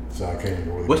 So I can't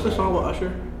even really. What's the song with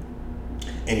Usher?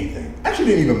 Anything. I actually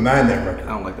didn't even mind that record. I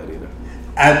don't like that either.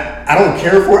 I don't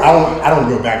care for it. I don't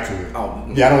go back to it. Oh.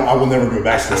 Yeah, I will never go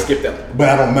back to it. I skip that. But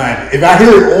I don't mind it. If I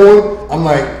hear it on, I'm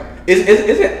like. Is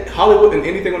it Hollywood and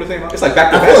anything on the same album? It's like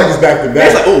back to back. I feel like it's back to back.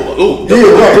 It's like ooh.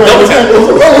 Yeah, right.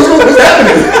 What's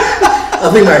happening? I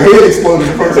think my head exploded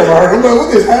the first time I heard it. I'm like,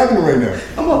 what is happening right now?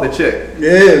 I'm on the check.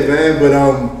 Yeah, man. But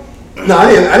no, I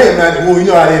didn't mind it. Well, you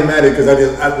know, I didn't mind it because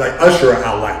I like Usher.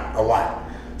 I like a lot.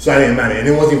 So I didn't mind it, and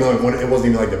it wasn't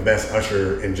even like the best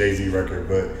Usher and Jay-Z record,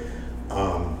 but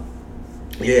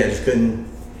yeah, I just couldn't.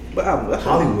 But that's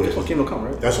Hollywood. That's on Kingdom Come,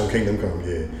 right? That's on Kingdom Come.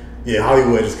 Yeah.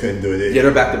 Hollywood just couldn't do it. Yeah,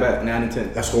 they're back to back, 9 and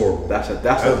 10. That's horrible. That's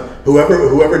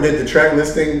whoever did the track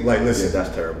listing. Like, listen, yeah,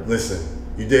 that's terrible. Listen,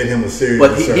 you did him a serious.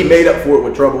 But he made up for it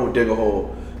with Trouble with Dig a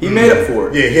Hole. He made up for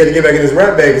it. Yeah, he had to get back in his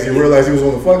rap bag because he realized he was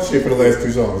on the fuck shit for the last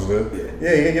 2 songs, man.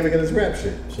 Yeah, he had to get back in his rap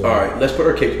shit. So. All right, let's put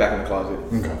her capes back in the closet.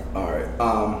 Okay. All right.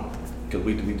 Because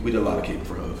we did a lot of caping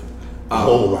for Hov. A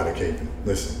whole lot of caping.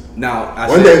 Listen. Now,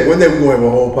 one day we're gonna have a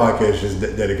whole podcast just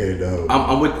dedicated to Hov.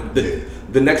 I'm with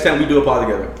the next time we do a pod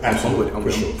together. Absolutely. I'm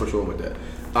for sure with that.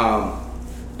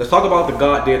 Let's talk about the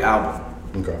God Did album.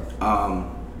 Okay.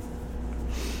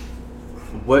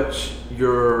 What's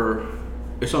your?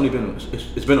 It's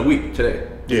been a week today.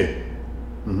 Yeah.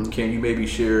 Mm-hmm. Can you maybe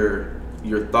share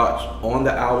your thoughts on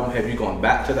the album? Have you gone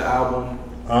back to the album?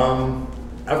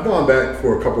 I've gone back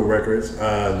for a couple records.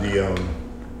 I've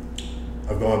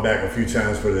gone back a few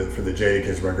times for the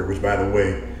Jadakiss record, which, by the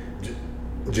way,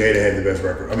 Jada had the best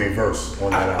record. I mean, verse on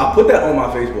that album. I put that on my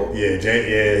Facebook. Yeah,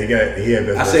 he had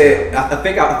best. I said,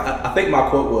 I think my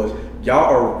quote was, "Y'all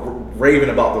are raving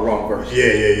about the wrong verse."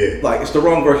 Yeah. Like, it's the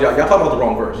wrong verse. Y'all talking about the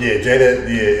wrong verse. Yeah, Jada.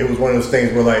 Yeah, it was one of those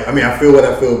things where, like, I mean, I feel what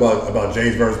I feel about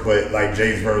Jay's verse, but like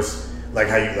Jay's verse, like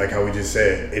how we just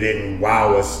said, it didn't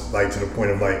wow us like to the point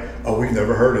of like, oh, we've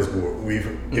never heard this before.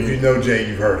 If you know Jay,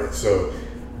 you've heard it. So,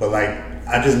 but like,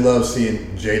 I just love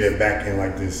seeing Jada back in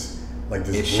like this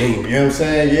groove. Shape. You know what I'm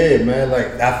saying? Yeah, man.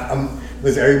 Like,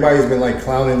 listen, everybody's been like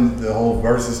clowning the whole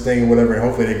versus thing or whatever, and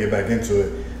hopefully they get back into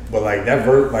it. But like that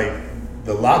verse, like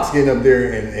the Lox getting up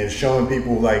there and showing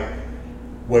people like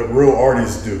what real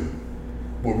artists do,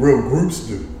 what real groups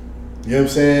do. You know what I'm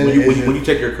saying? When you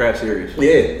take your craft serious.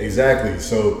 Yeah, exactly.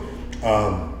 So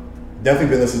definitely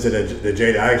been listening to the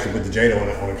Jada. I actually put the Jada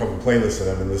on a couple playlists that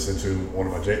I've been listening to, one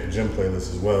of my gym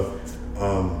playlists as well.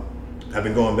 I've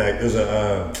been going back.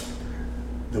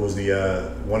 There was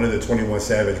one of the 21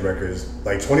 Savage records.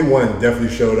 Like 21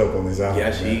 definitely showed up on this album.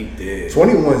 Yes, he did.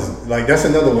 21's like, that's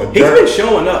another one. He's been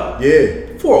showing up.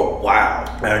 Yeah, for a while.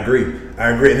 I agree,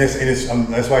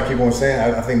 and that's why I keep on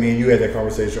saying. I think me and you had that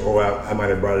conversation, or I might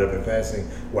have brought it up in passing,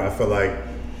 where I feel like,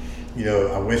 you know,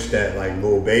 I wish that like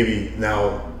Lil Baby.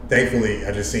 Now, thankfully,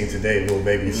 I just seen today Lil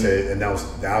Baby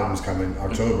announced the album's coming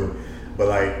October, but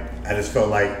like I just felt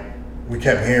like we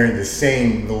kept hearing the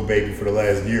same Lil Baby for the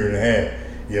last year and a half.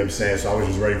 You know what I'm saying? So I was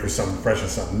just ready for something fresh and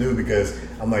something new, because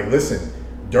I'm like, listen,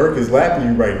 Dirk is lapping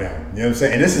you right now. You know what I'm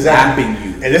saying? And this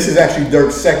is actually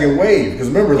Dirk's second wave. Because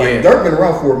remember, like, Dirk been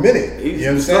around for a minute. You know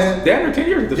what I'm saying? Damn near 10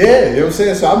 years at this point. You know what I'm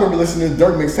saying? So I remember listening to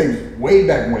Dirk mixtapes way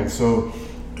back when. So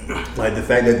like the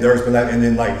fact that Dirk's been out, and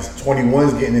then like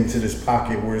 21's getting into this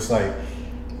pocket where it's like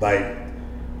I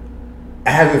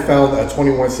haven't found a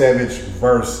 21 Savage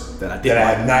verse that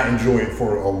I have not enjoyed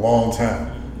for a long time.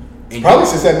 Probably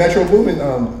since that Metro Boomin.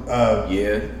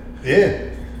 Yeah.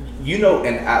 You know,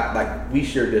 and we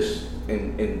shared this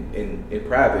in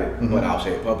private, but I'll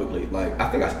say it publicly. Like I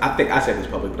think I said this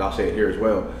publicly, but I'll say it here as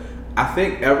well. I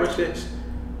think ever since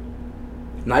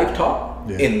Knife Talk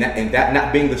and that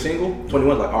not being the single,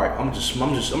 21's like, all right, I'm just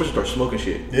start smoking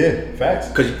shit. Yeah, facts.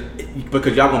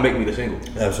 Because y'all gonna make me the single.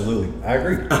 Absolutely, I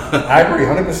agree. I agree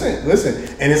 100%. Listen,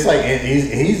 and it's like, and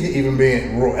he's even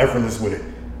being real effortless with it.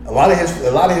 A lot of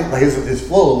his his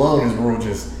flow alone is real,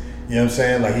 just, you know what I'm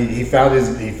saying? Like he found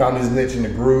his niche in the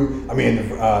groove. I mean,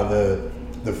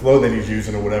 the flow that he's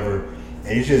using or whatever, and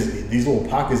he's just these little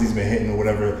pockets he's been hitting or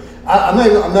whatever. I'm not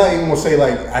even gonna say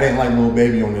like I didn't like Lil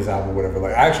Baby on this album or whatever.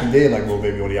 Like I actually did like Lil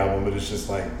Baby on the album, but it's just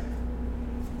like,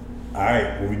 all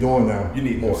right, what we doing now? You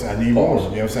need more. I need more. You know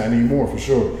what I'm saying? I need more for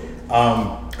sure.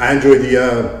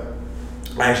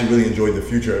 I actually really enjoyed the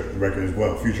Future record as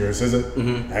well. Future and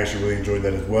SZA. I actually really enjoyed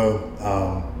that as well.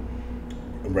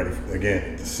 I'm ready for,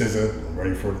 again, the SZA. I'm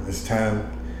ready for this time.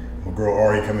 My girl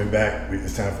Ari coming back.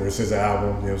 It's time for a SZA album.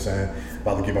 You know what I'm saying?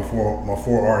 About to get my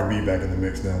four R&B back in the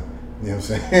mix now. You know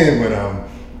what I'm saying? But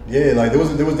yeah, like there was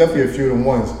definitely a few of them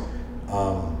ones.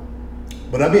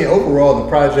 But I mean, overall, the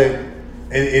project,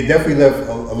 it definitely left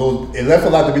a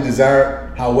lot to be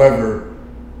desired. However,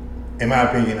 in my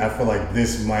opinion, I feel like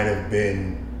this might have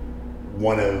been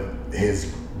one of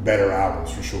his better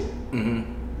albums for sure.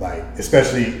 Like,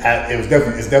 especially, it's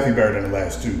definitely better than the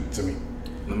last two to me.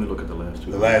 Let me look at the last two.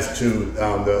 The last two,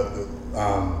 the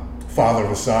Father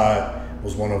of Assad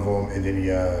was one of them, and then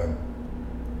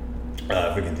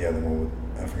I forget the other one.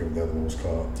 I forget what the other one was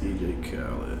called. DJ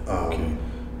Khaled. Okay.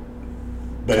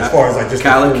 But as far as like just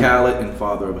Khaled and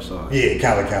Father of Assad. Yeah,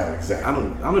 Khaled, exactly. I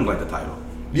don't even like the title.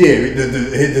 Yeah,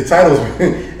 the titles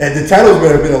and the titles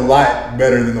would have been a lot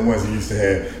better than the ones he used to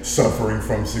have. Suffering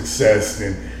from success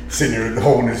and sitting there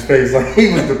holding his face like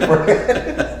he was depressed.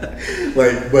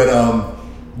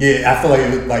 Yeah, I feel like it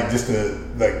was like just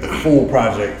the full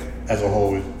project as a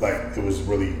whole was like it was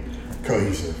really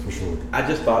cohesive for sure. I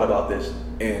just thought about this,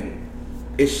 and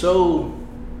it's so.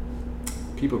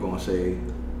 People are gonna say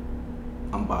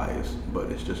I'm biased, but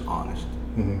it's just honest.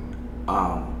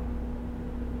 Mm-hmm.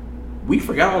 We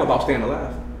forgot all about Staying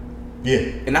Alive. Yeah,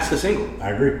 and that's the single. I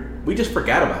agree. We just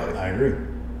forgot about it. I agree.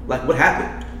 Like, what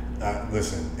happened?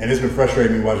 Listen, and it's been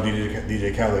frustrating me watching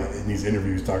DJ Khaled in these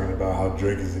interviews talking about how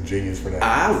Drake is a genius for that.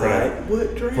 I like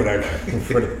what Drake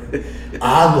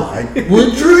I like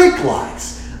what Drake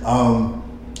likes.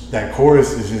 That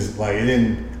chorus is just like it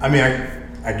didn't. I mean,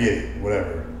 I get it.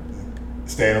 Whatever.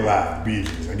 Staying Alive, Bee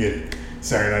Gees, I get it.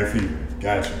 Saturday Night Fever,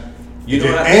 gotcha.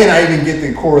 And I even get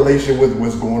the correlation with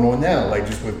what's going on now, like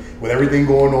just with everything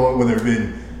going on, whether it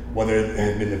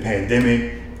has been the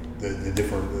pandemic, the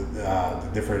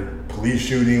different police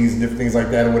shootings, different things like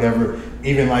that, or whatever.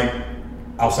 Even like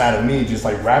outside of me, just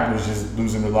like rappers just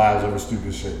losing their lives over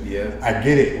stupid shit. Yeah, I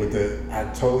get it. I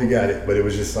totally got it, but it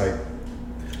was just like,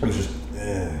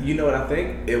 You know what I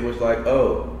think? It was like,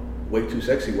 oh, Way Too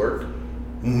Sexy worked.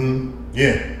 Mm-hmm.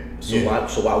 Yeah. So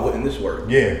why wouldn't this work?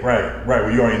 Yeah, right. Well,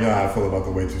 you already know how I feel about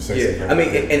the Way Too Sexy. Yeah, I mean,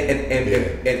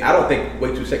 and I don't think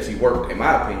Way Too Sexy worked in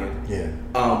my opinion. Yeah.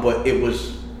 But it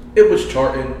was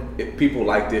charting. People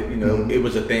liked it. You know, mm-hmm. It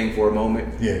was a thing for a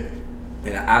moment. Yeah.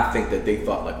 And I think that they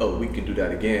thought like, oh, we can do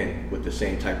that again with the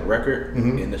same type of record,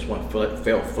 mm-hmm. and this one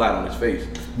fell flat on its face.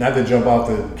 Not to jump off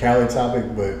the Cali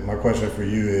topic, but my question for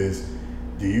you is,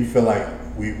 do you feel like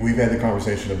we've had the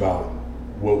conversation about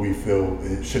what we feel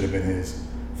it should have been his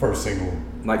first single,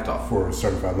 Knife Talk, for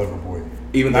Certified Lover Boy,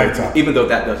 even though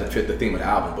that doesn't fit the theme of the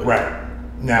album, but right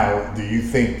now, do you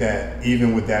think that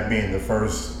even with that being the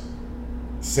first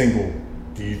single,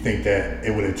 do you think that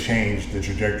it would have changed the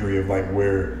trajectory of like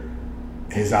where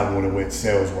his album would have went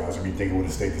sales wise, or do you think it would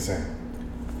have stayed the same?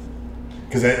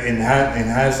 Because in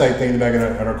hindsight, thinking back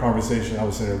at our conversation, I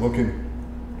was sitting there looking,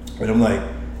 and I'm like,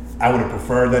 I would have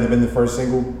preferred that had been the first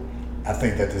single. I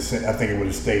think it would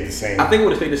have stayed the same. I think it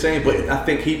would have stayed the same, but yeah. I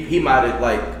think he might have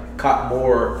like caught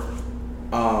more,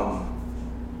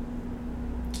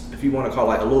 if you want to call it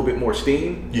like a little bit more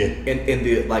steam. Yeah.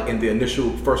 In the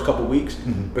initial first couple weeks,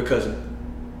 mm-hmm. because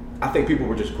I think people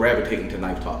were just gravitating to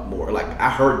Knife Talk more. Like I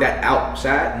heard that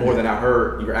outside more than I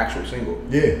heard your actual single.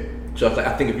 Yeah. So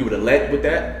I think if you would have led with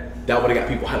that would have got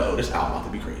people, hello, this album about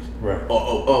to be crazy. Right.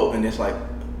 Oh, and it's like,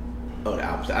 oh, the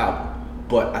album's the album.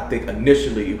 But I think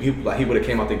initially he would have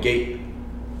came out the gate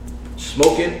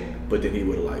smoking, but then he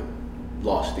would have like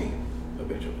lost steam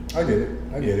eventually. I get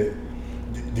it.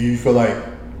 Do you feel like?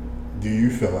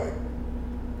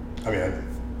 I mean,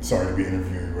 sorry to be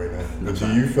interviewing you right now, but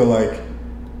do you feel like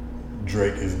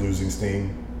Drake is losing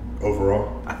steam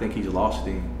overall? I think he's lost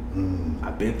steam.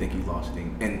 I've been thinking he's lost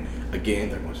steam, and again,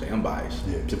 they're going to say I'm biased.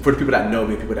 Yeah. So for the people that know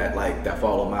me, people that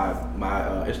follow my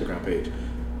Instagram page,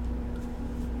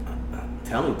 I'm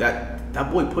telling you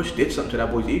that boy Push did something to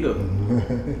that boy's ego.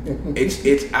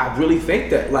 it's I really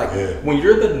think that when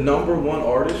you're the number one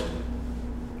artist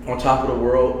on top of the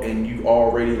world and you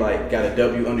already like got a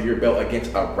W under your belt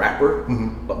against a rapper,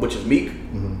 mm-hmm. which is Meek,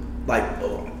 mm-hmm.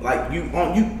 like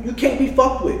you can't be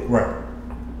fucked with, right?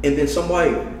 And then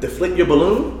somebody deflate your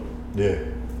balloon. Yeah.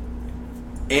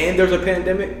 And there's a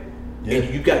pandemic, and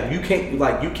you can't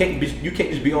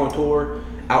just be on tour,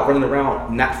 out running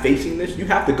around, not facing this. You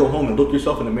have to go home and look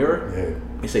yourself in the mirror,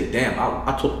 and say, "Damn,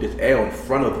 I took this L in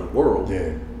front of the world."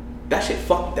 Yeah. That shit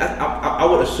fuck. That I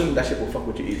would assume that shit will fuck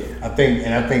with your ego. I think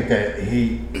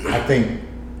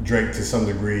Drake to some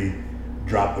degree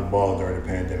dropped the ball during the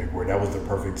pandemic, where that was the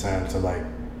perfect time to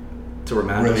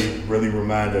really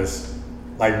remind us.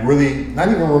 Like really, not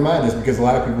even remind us, because a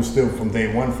lot of people still from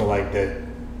day one feel like that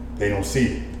they don't see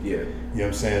it. Yeah. You know what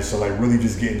I'm saying? So like really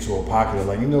just get into a pocket of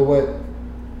like, you know what?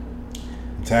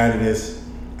 I'm tired of this.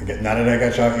 Now that I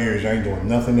got y'all ears, y'all ain't doing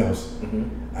nothing else.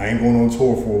 Mm-hmm. I ain't going on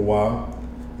tour for a while.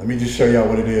 Let me just show y'all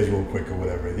what it is real quick or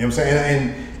whatever. You know what I'm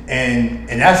saying?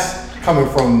 And that's coming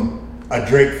from a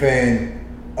Drake fan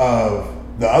of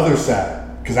the other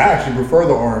side. Because I actually prefer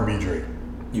the R&B Drake.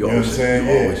 You know what I'm saying?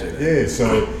 You always say that. Yeah.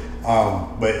 So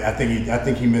but I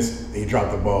think he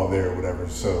dropped the ball there or whatever.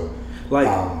 So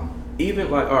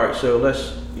even like, all right, so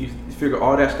you figure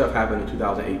all that stuff happened in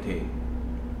 2018.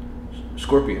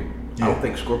 Scorpion. Yeah. I don't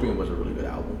think Scorpion was a really good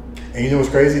album. And you know what's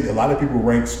crazy? A lot of people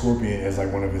rank Scorpion as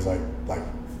like one of his like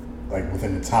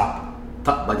within the top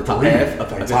like the top half.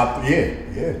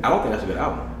 Yeah. I don't think that's a good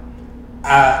album.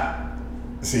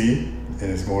 See,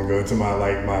 and it's going to go into my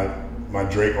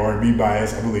Drake R&B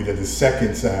bias. I believe that the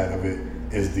second side of it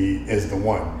is the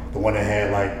one that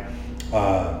had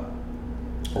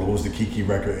what was the Kiki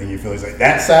record and you feel it's like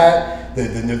that side,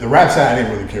 the rap side I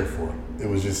didn't really care for. It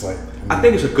was just like I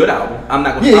think it's a good album. I'm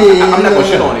not gonna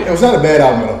shit on it. It was not a bad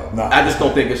album at all. No, I just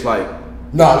don't think it's like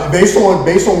based on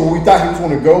what we thought he was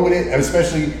going to go with it,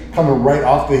 especially coming right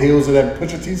off the heels of that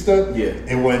Pusha T stuff. Yeah,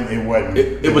 it wasn't. It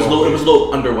was a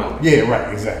little underwhelming. Yeah, right,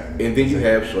 exactly. And then you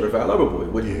have Certified Lover Boy,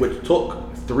 which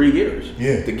took 3 years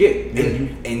to get,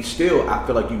 and still I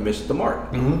feel like you missed the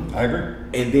mark. Mm-hmm. I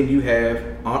agree. And then you have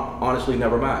Honestly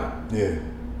Nevermind. Yeah,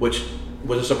 which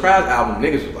was a surprise album.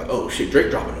 Niggas was like, oh shit,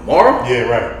 Drake dropping tomorrow. Yeah,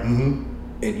 right. Mm-hmm.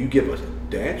 And you give us a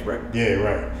dance record. Yeah,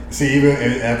 right. See,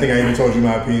 and I think I even told you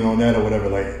my opinion on that or whatever.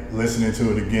 Like listening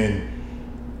to it again,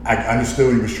 I understood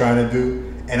what he was trying to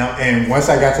do, and once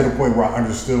I got to the point where I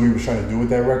understood what he was trying to do with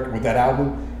that record, with that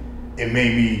album, it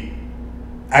made me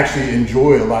actually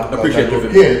enjoy a lot. Appreciate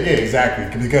it. Yeah, exactly.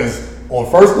 Because on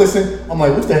first listen, I'm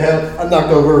like, what the hell? I knocked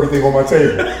over everything on my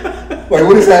table. Like,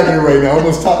 what is happening right now?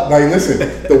 Almost listen,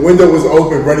 the window was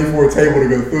open, ready for a table to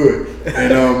go through it,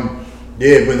 and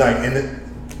but like,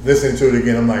 listening to it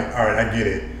again, I'm like, all right, I get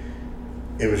it.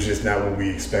 It was just not what we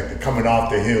expected. Coming off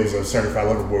the heels of Certified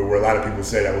Lover Boy, where a lot of people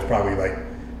said that was probably like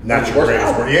not your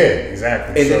greatest work. Yeah,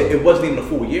 exactly. And then it wasn't even a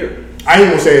full year. I ain't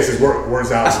gonna say it's his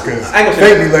worst album because Thank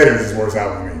Me Later is his worst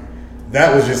album to me.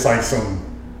 That was just like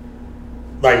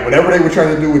whatever they were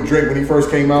trying to do with Drake when he first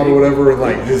came out or whatever,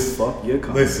 like just fuck your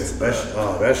listen.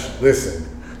 Listen.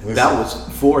 That was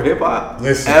for hip hop.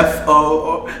 Listen.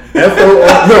 F-O-O. No.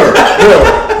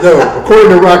 According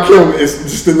to Rakim, it's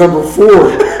just the number 4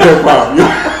 hip hop.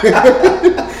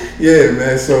 Yeah,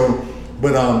 man. So,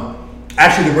 but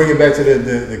actually, to bring it back to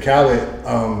the Khaled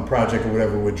project or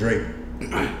whatever with Drake,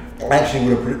 I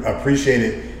actually would have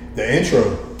appreciated the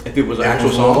intro if it was an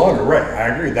actual song. Longer, right? I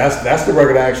agree. That's the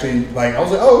record I actually like. I was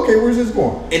like, oh, okay, where's this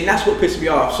going? And that's what pissed me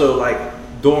off. So like.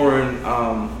 During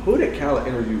who did Khaled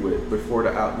interview with before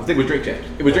the album? I think it was Drink Champs.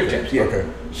 It was Drink Champs, yeah. Okay.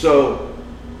 So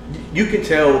you can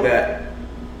tell that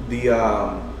the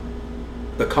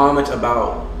comments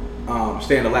about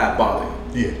staying alive bothered him.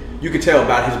 Yeah. You could tell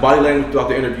about his body language throughout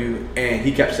the interview, and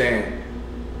he kept saying,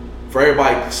 for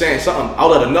everybody saying something, I'll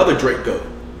let another Drake go.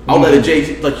 I'll let a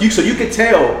Jay-Z so you can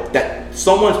tell that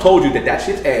someone's told you that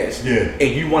shit's ass, and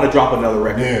you want to drop another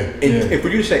record. Yeah. And for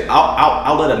you to say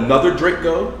I'll let another Drake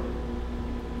go.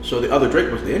 So the other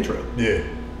Drake was the intro. Yeah.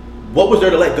 What was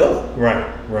there to let go? Right.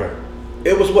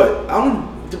 It was what?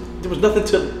 There was nothing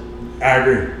to. I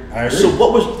agree. So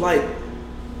what was like?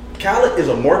 Khaled is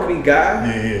a marketing guy.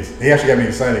 Yeah, he is. He actually got me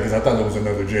excited because I thought there was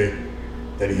another J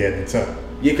that he had in the tuck.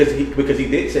 Yeah, because he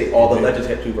did say all the legends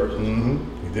had 2 verses. Mm-hmm.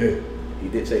 He did. He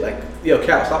did say like, yo,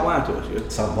 Khaled, stop lying to us. Yo.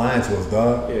 Stop lying to us,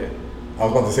 dog. Yeah. I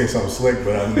was about to say something slick,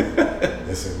 but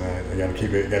listen, man, I gotta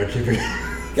keep it.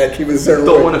 Gotta keep it a certain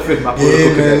way. Don't want to fit my political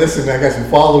man. Connect. Listen, man, I got some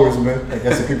followers, man. I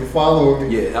got some people following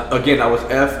me. Yeah. Again, I was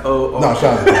F-O-O. No,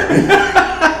 shout out to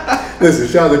Khaled. Listen,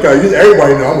 shout out to Khaled.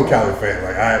 Everybody know I'm a Khaled fan.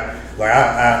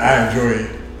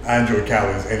 I enjoy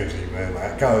Khaled's energy, man.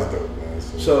 Like Khaled's dope, man.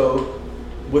 So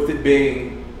with it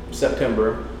being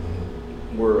September,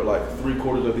 we're like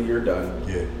 3/4 of the year done.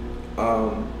 Yeah.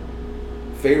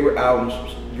 Favorite albums.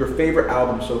 Your favorite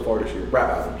album so far this year? Rap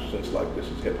albums, since like this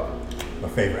is hip hop. My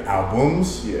favorite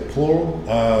albums, yeah, plural.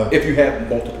 If you have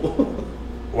multiple.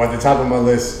 Well, at the top of my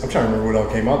list, I'm trying to remember what all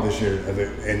came out this year,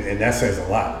 and that says a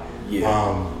lot. Yeah.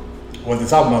 Well, at the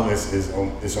top of my list is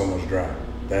It's Almost Dry.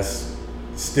 That's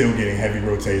still getting heavy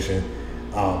rotation.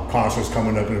 Concerts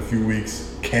coming up in a few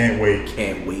weeks. Can't wait.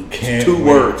 Can't wait. Two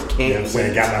words. Can't you know what I'm wait.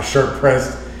 saying? Got my shirt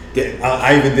pressed.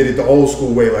 I even did it the old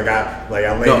school way, like I laid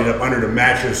it up under the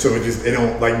mattress so it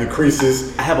don't like the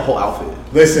creases. I have a whole outfit.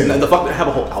 Listen, I have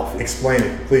a whole outfit. Explain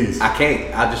it, please. I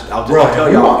can't. I'll tell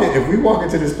y'all. If we walk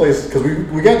into this place, because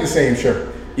we got the same shirt.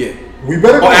 Yeah. We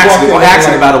better on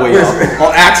accident, by the way, y'all.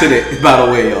 On accident, by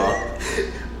the way, y'all.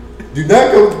 Do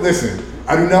not go. Listen,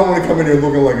 I do not want to come in here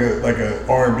looking like a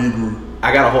R&B group.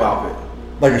 I got a whole outfit.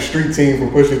 Like a street team from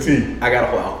Pusha T. I got a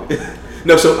whole outfit.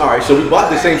 No, so all right, so we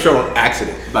bought the same shirt on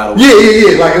accident, by the way.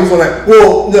 Yeah. Like it was like,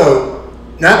 well, no,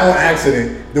 not on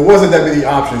accident. There wasn't that many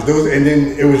options. And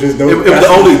then it was just those. It was the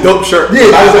only dope shirt. Yeah,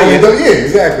 yeah,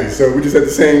 exactly. So we just had the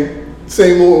same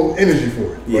little energy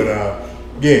for it. Yeah.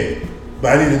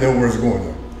 But I need to know where it's going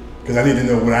though, because I need to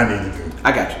know what I need to do.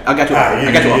 I got you.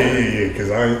 Yeah.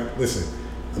 Because listen.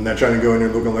 I'm not trying to go in there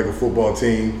looking like a football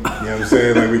team. You know what I'm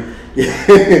saying?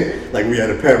 Like we had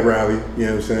a pep rally. You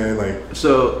know what I'm saying? Like.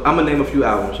 So I'm gonna name a few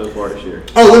albums so far this year.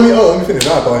 Let me finish.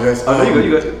 I apologize. Oh, no,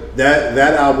 you go.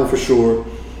 That album for sure.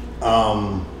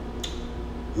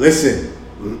 Listen,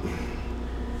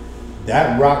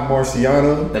 that Rock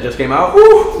Marciano that just came out.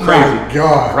 Woo, Crazy. My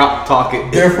God, Rock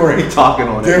talking different. He talking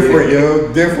on different, it.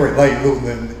 yo, different. Like look,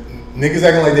 the niggas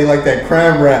acting like they like that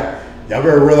crime rap. Y'all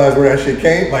better realize where that shit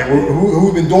came. Like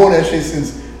who been doing that shit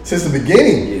since the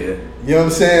beginning? Yeah. You know what I'm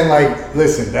saying? Like,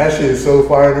 listen, that shit is so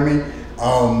fire to me.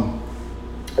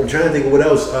 I'm trying to think of what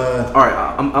else. All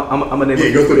right, I'm gonna name.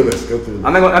 Yeah, go through the list.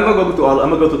 I'm gonna go through all. I'm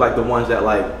gonna go through like the ones that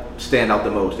like stand out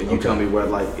the most, and you Okay. tell me where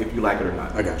like if you like it or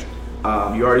not. I got you.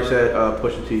 You already said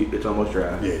Pusha T. It's Almost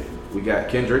Dry. Yeah. We got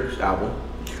Kendrick's album.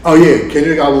 Oh yeah,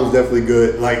 Kendrick album was definitely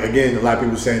good. Like again, a lot of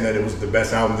people saying that it was the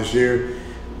best album this year.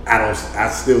 I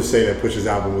still say that Pusha's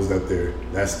album was up there.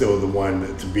 That's still the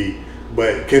one to beat.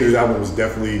 But Kendrick's album was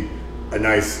definitely a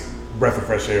nice breath of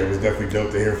fresh air. It was definitely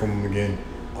dope to hear from him again.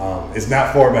 It's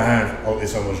not far behind. Oh,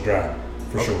 It's Almost Dry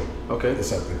for sure. Okay.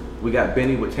 It's up there. We got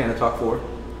Benny with Tana Talk 4.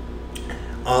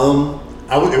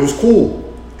 It was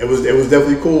cool. It was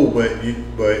definitely cool. But I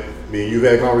mean, you've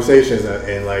had conversations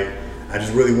and like I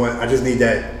just need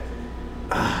that.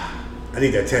 I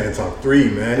need that Tana Talk 3,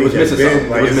 man. It was missing something.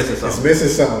 Like, it's missing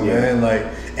something, yeah. man. Like,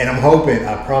 and I'm hoping.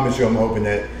 I promise you, I'm hoping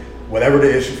that whatever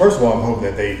the issue. First of all, I'm hoping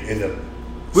that they end up.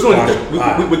 We're gonna get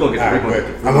there. We're gonna get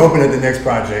there. I'm hoping that the next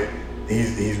project,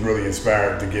 he's really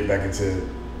inspired to get back into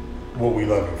what we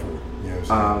love him for. You know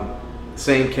what I'm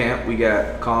saying? Same camp. We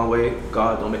got Conway.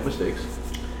 God Don't Make Mistakes.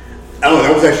 Oh,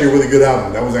 that was actually a really good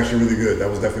album. That was actually really good. That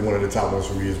was definitely one of the top ones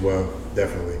for me as well.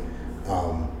 Definitely.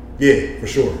 Yeah, for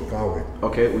sure. Conway.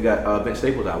 Okay, we got Vince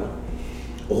Staples' album.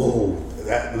 Oh,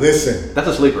 listen. That's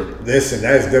a sleeper. Listen,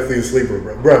 that is definitely a sleeper,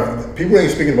 bro. People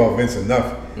ain't speaking about Vince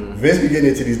enough. Mm-hmm. Vince be getting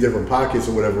into these different pockets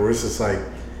or whatever. Where it's just like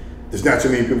there's not too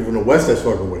many people from the West that's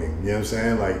fucking with him. You know what I'm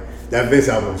saying? Like that Vince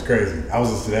album was crazy. I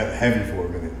was listening to that heavy for a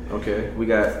minute. Okay, we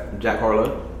got Jack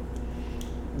Harlow.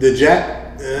 The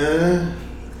Jack,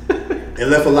 it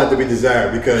left a lot to be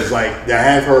desired because like I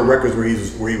have heard records where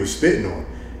he was spitting on.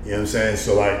 You know what I'm saying?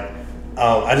 So like,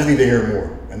 I just need to hear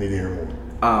more. I need to hear more.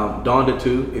 Donda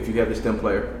 2, if you have the stem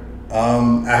player.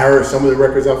 I heard some of the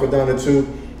records off of Donda 2.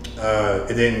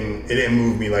 It didn't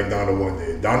move me like Donda 1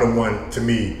 did. Donda 1 to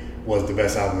me was the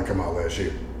best album to come out last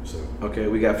year. So okay,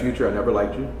 we got Future. I Never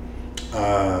Liked You.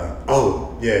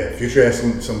 Oh yeah, Future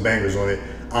has some bangers on it.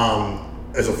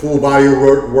 As a full body of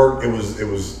work, it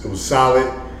was solid.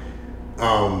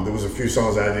 There was a few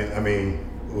songs that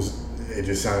it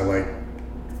just sounded like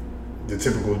the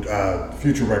typical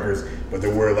Future records, but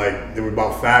there were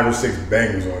about 5 or 6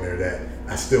 bangers on there that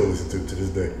I still listen to this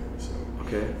day. So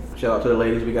okay, shout out to the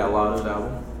ladies. We got Lana's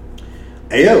album.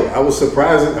 Hey yo, I was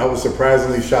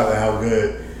surprisingly shocked at how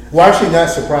good. Well, actually, not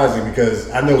surprising because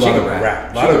I know Lana can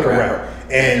rap. Lana can rap,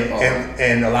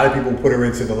 and a lot of people put her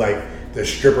into the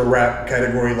stripper rap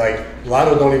category. Like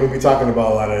Lotto don't even be talking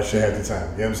about a lot of that shit half the time.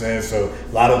 You know what I'm saying? So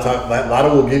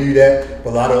Lotto will give you that,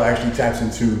 but Lotto actually taps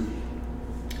into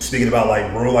speaking about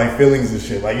like real life feelings and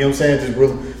shit. Like, you know what I'm saying? Just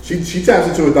real. She taps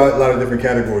into a lot of different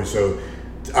categories. So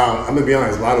I'm gonna be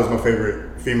honest, Lotto's my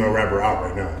favorite female rapper out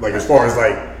right now. Like as far as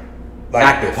like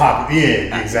active pop.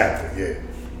 Yeah, exactly. Yeah.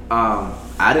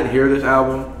 I didn't hear this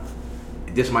album.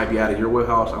 This might be out of your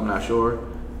wheelhouse. I'm not sure.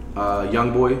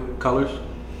 Young Boy, Colors.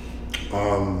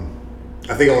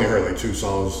 I think I only heard like 2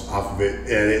 songs off of it,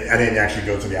 and I didn't actually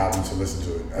go to the album to listen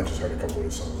to it. I just heard a couple of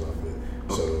the songs off of it,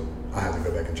 so I have to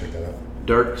go back and check that out.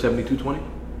 Dirk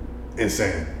 7220.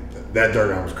 Insane. That Dirk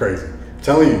album was crazy. I'm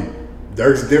telling you,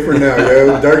 Dirk's different now,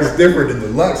 yo. Dirk's different than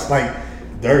Deluxe. Like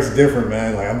Dirk's different,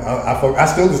 man. Like I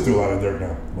still just do a lot of Dirk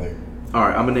now. Like. All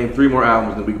right, I'm gonna name 3 more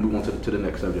albums, then we can move on to the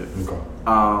next subject. Okay.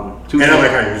 And I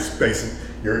like how you're spacing.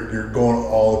 You're going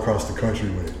all across the country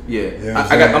with it. Yeah. You know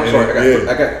I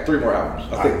got 3 more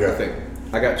albums. I think.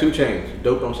 I got 2 Chainz.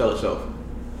 Dope Don't Sell Itself.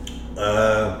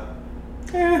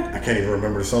 I can't even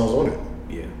remember the songs on it.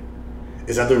 Yeah.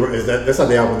 That's not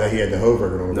the album that he had the Hove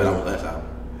record on? That was the last album.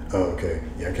 Oh, okay.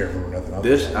 Yeah, I can't remember nothing.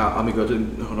 Let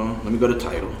me go to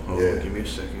title. Give me a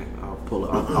second. I'll pull it.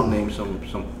 I'll name some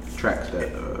tracks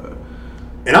that.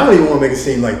 And I don't even want to make it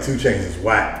seem like 2 Chainz is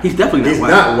whack. He's definitely not whack. He's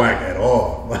not whack at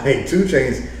all. Like 2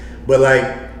 Chainz, but like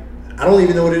I don't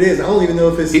even know what it is. I don't even know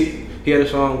if it's. He had a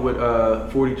song with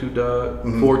 42 Doug.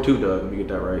 Mm-hmm. 42 Doug. Let me get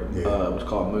that right. Yeah. It was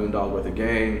called $1 Million Worth of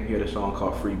Game. He had a song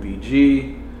called Free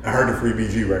BG. I heard the Free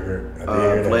BG record.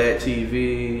 Vlad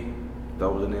TV. That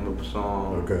was the name of the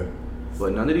song. Okay.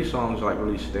 But none of these songs like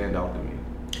really stand out to me.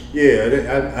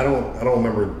 Yeah, I don't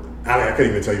remember. I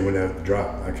couldn't even tell you when that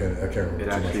dropped. I can't remember. It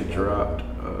actually dropped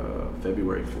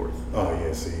February 4th. Oh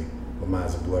yeah, see, my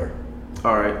mind's a blur.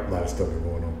 All right. A lot of stuff been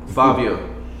going on. Fabio.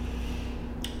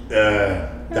 The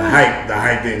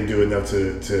hype didn't do enough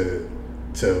to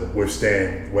to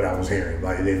withstand what I was hearing.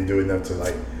 Like it didn't do enough to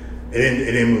like it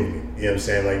didn't move me. You know what I'm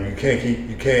saying? Like you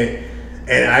can't.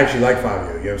 And I actually like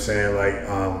Fabio. You know what I'm saying? Like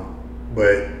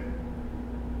but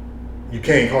you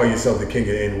can't call yourself the king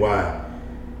of NY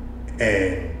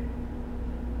and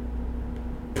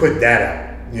put that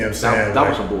out. You know what I'm saying? That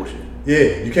was some bullshit.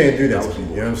 Yeah, you can't do that to me.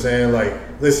 You know what I'm saying? Like,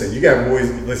 listen, you got boys.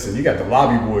 Listen, you got the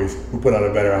Lobby Boys who put out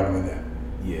a better album than that.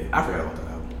 Yeah, I forgot about that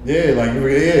album. Yeah, like you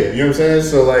know what I'm saying?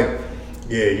 So like,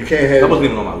 yeah, you can't have. That wasn't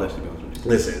even on my list to be honest with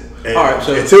you. Listen, all right.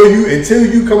 So until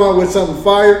you come out with something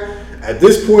fire, at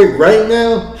this point right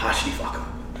now, Hashi fuck up.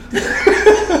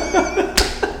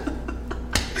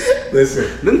 Listen,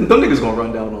 them niggas gonna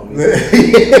run down on me.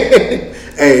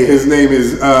 Hey, his name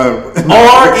is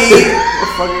R.E.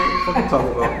 Fucking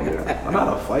talking about, nigga. I'm not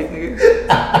a fight, nigga.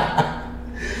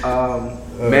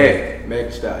 Meg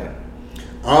Thee Stallion.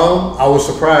 I was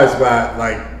surprised by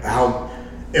like how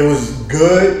it was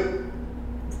good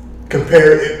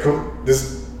compared. It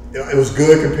was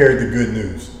good compared to Good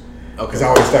News. Okay. Because I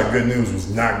always thought Good News was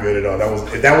not good at all. That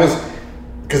was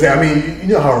because I mean you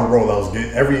know how her rollouts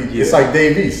get. It's like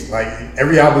Dave East. Like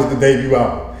every album is the debut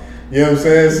album. You know what I'm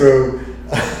saying? So.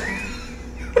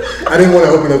 I didn't want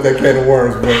to open up that can of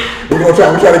worms, but we're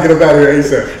trying to get him out of here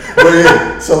ASAP. But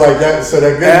yeah, so like that, so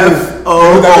that Good News.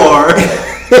 F-O-R.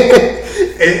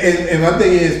 And my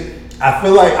thing is, I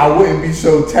feel like I wouldn't be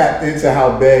so tapped into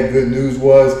how bad Good News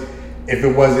was if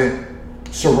it wasn't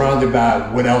surrounded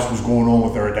by what else was going on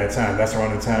with her at that time. That's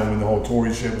around the time when the whole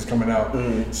Tory shit was coming out.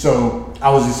 Mm. So I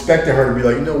was expecting her to be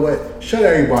like, you know what, shut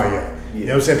everybody up. Yeah. You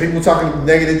know what I'm saying? People talking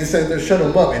negative dissent, shut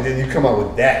them up, and then you come out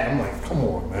with that. I'm like, come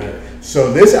on, man.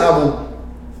 So this album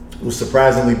was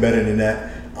surprisingly better than that.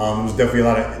 It was definitely a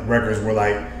lot of records where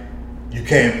like you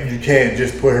can't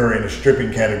just put her in a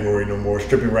stripping category no more,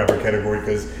 stripping rapper category,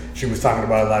 because she was talking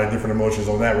about a lot of different emotions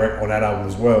on that album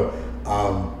as well.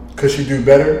 Could she do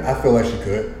better? I feel like she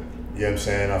could. You know what I'm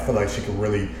saying? I feel like she could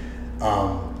really.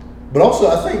 But also,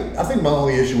 I think my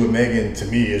only issue with Megan to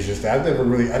me is just that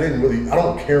I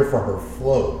don't care for her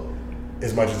flow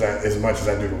as much as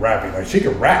I do the rapping. Like she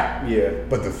can rap, yeah,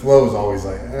 but the flow is always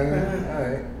like,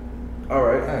 all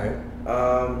right.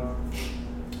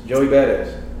 Joey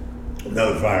Badass,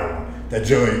 another fire one.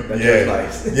 Joey's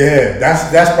nice. Yeah,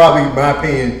 that's probably my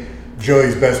opinion.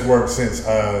 Joey's best work since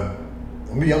I'm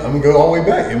gonna go all the way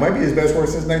back. It might be his best work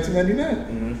since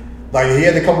 1999. Mm-hmm. Like he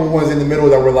had a couple of ones in the middle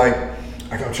that were like.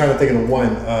 I'm trying to think of the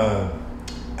one.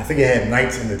 I think it had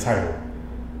Nights in the title.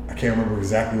 I can't remember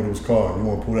exactly what it was called. You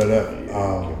want to pull that up?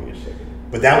 Give me a second.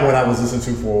 But that one I was listening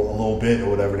to for a little bit or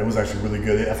whatever, and it was actually really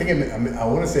good. I think I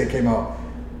want to say it came out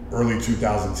early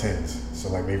 2010s, so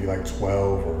like maybe like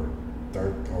 12 or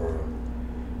 13, or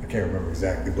I can't remember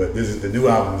exactly. But the new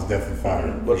album is definitely fire.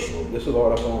 But sure. This is all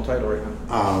that's on title right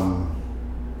now.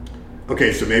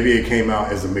 Okay, so maybe it came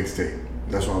out as a mixtape.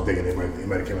 That's what I'm thinking. It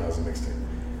might have came out as a mixtape.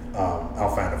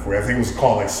 I'll find it for you. I think it was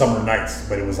called like Summer Nights,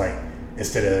 but it was like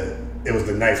it was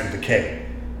the Nights with the K.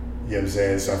 You know what I'm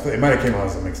saying? So it might have came out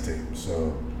as a mixtape.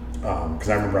 So because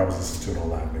I remember I was listening to it on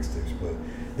live mixtapes. But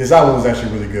this album was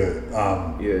actually really good.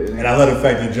 And I love the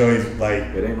fact that Joey's like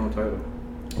it ain't no title.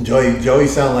 Joey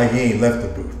sounded like he ain't left the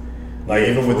booth. Like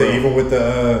even with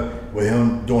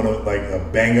him doing a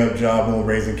bang up job on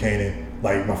Raising Kanan.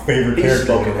 Like my favorite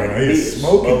character right now. He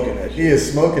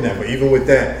is smoking that. But even with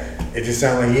that, it just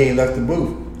sounded like he ain't left the booth.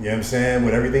 You know what I'm saying?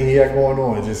 With everything he had going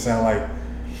on, it just sounded like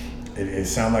it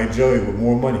sounded like Joey with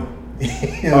more money.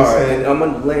 You know all right, and I'm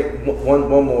gonna lay one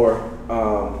more.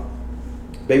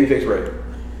 Babyface Ray.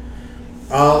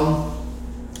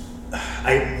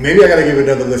 Maybe I gotta give it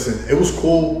another listen. It was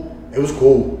cool. There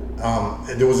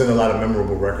wasn't a lot of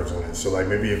memorable records on it, so like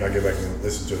maybe if I get back and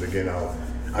listen to it again,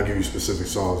 I'll give you specific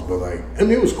songs. But like, I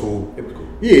mean, it was cool. It was cool.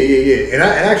 Yeah. And I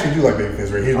actually do like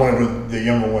Babyface Ray. He's one of the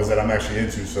younger ones that I'm actually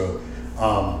into. So,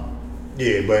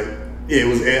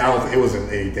 it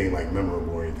wasn't anything like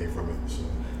memorable or anything from it. So.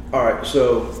 All right,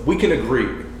 so we can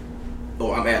agree.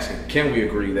 Oh, I'm asking, can we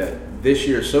agree that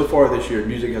so far this year,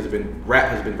 rap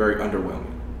has been very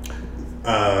underwhelming?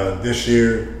 This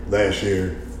year, last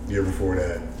year, year before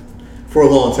that, for a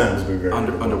long time, it's been very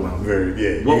underwhelming. Very,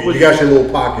 yeah. You got your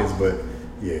little pockets, but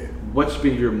yeah. What's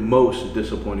been your most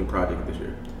disappointing project this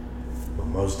year? The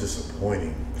most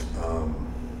disappointing.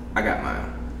 I got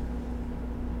mine.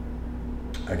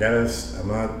 I'm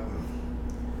not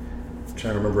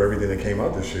trying to remember everything that came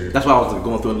out this year. That's why I was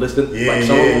going through and listing.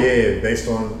 Yeah. Based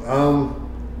on,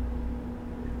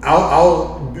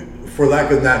 I'll for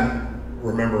lack of not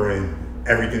remembering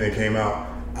everything that came out,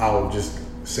 I'll just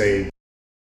say.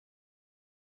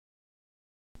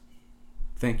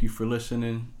 Thank you for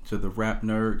listening to the Rap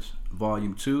Nerds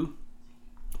Volume 2.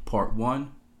 part 1.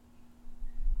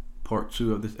 Part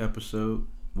 2 of this episode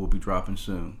will be dropping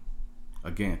soon.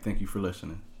 Again, thank you for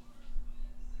listening.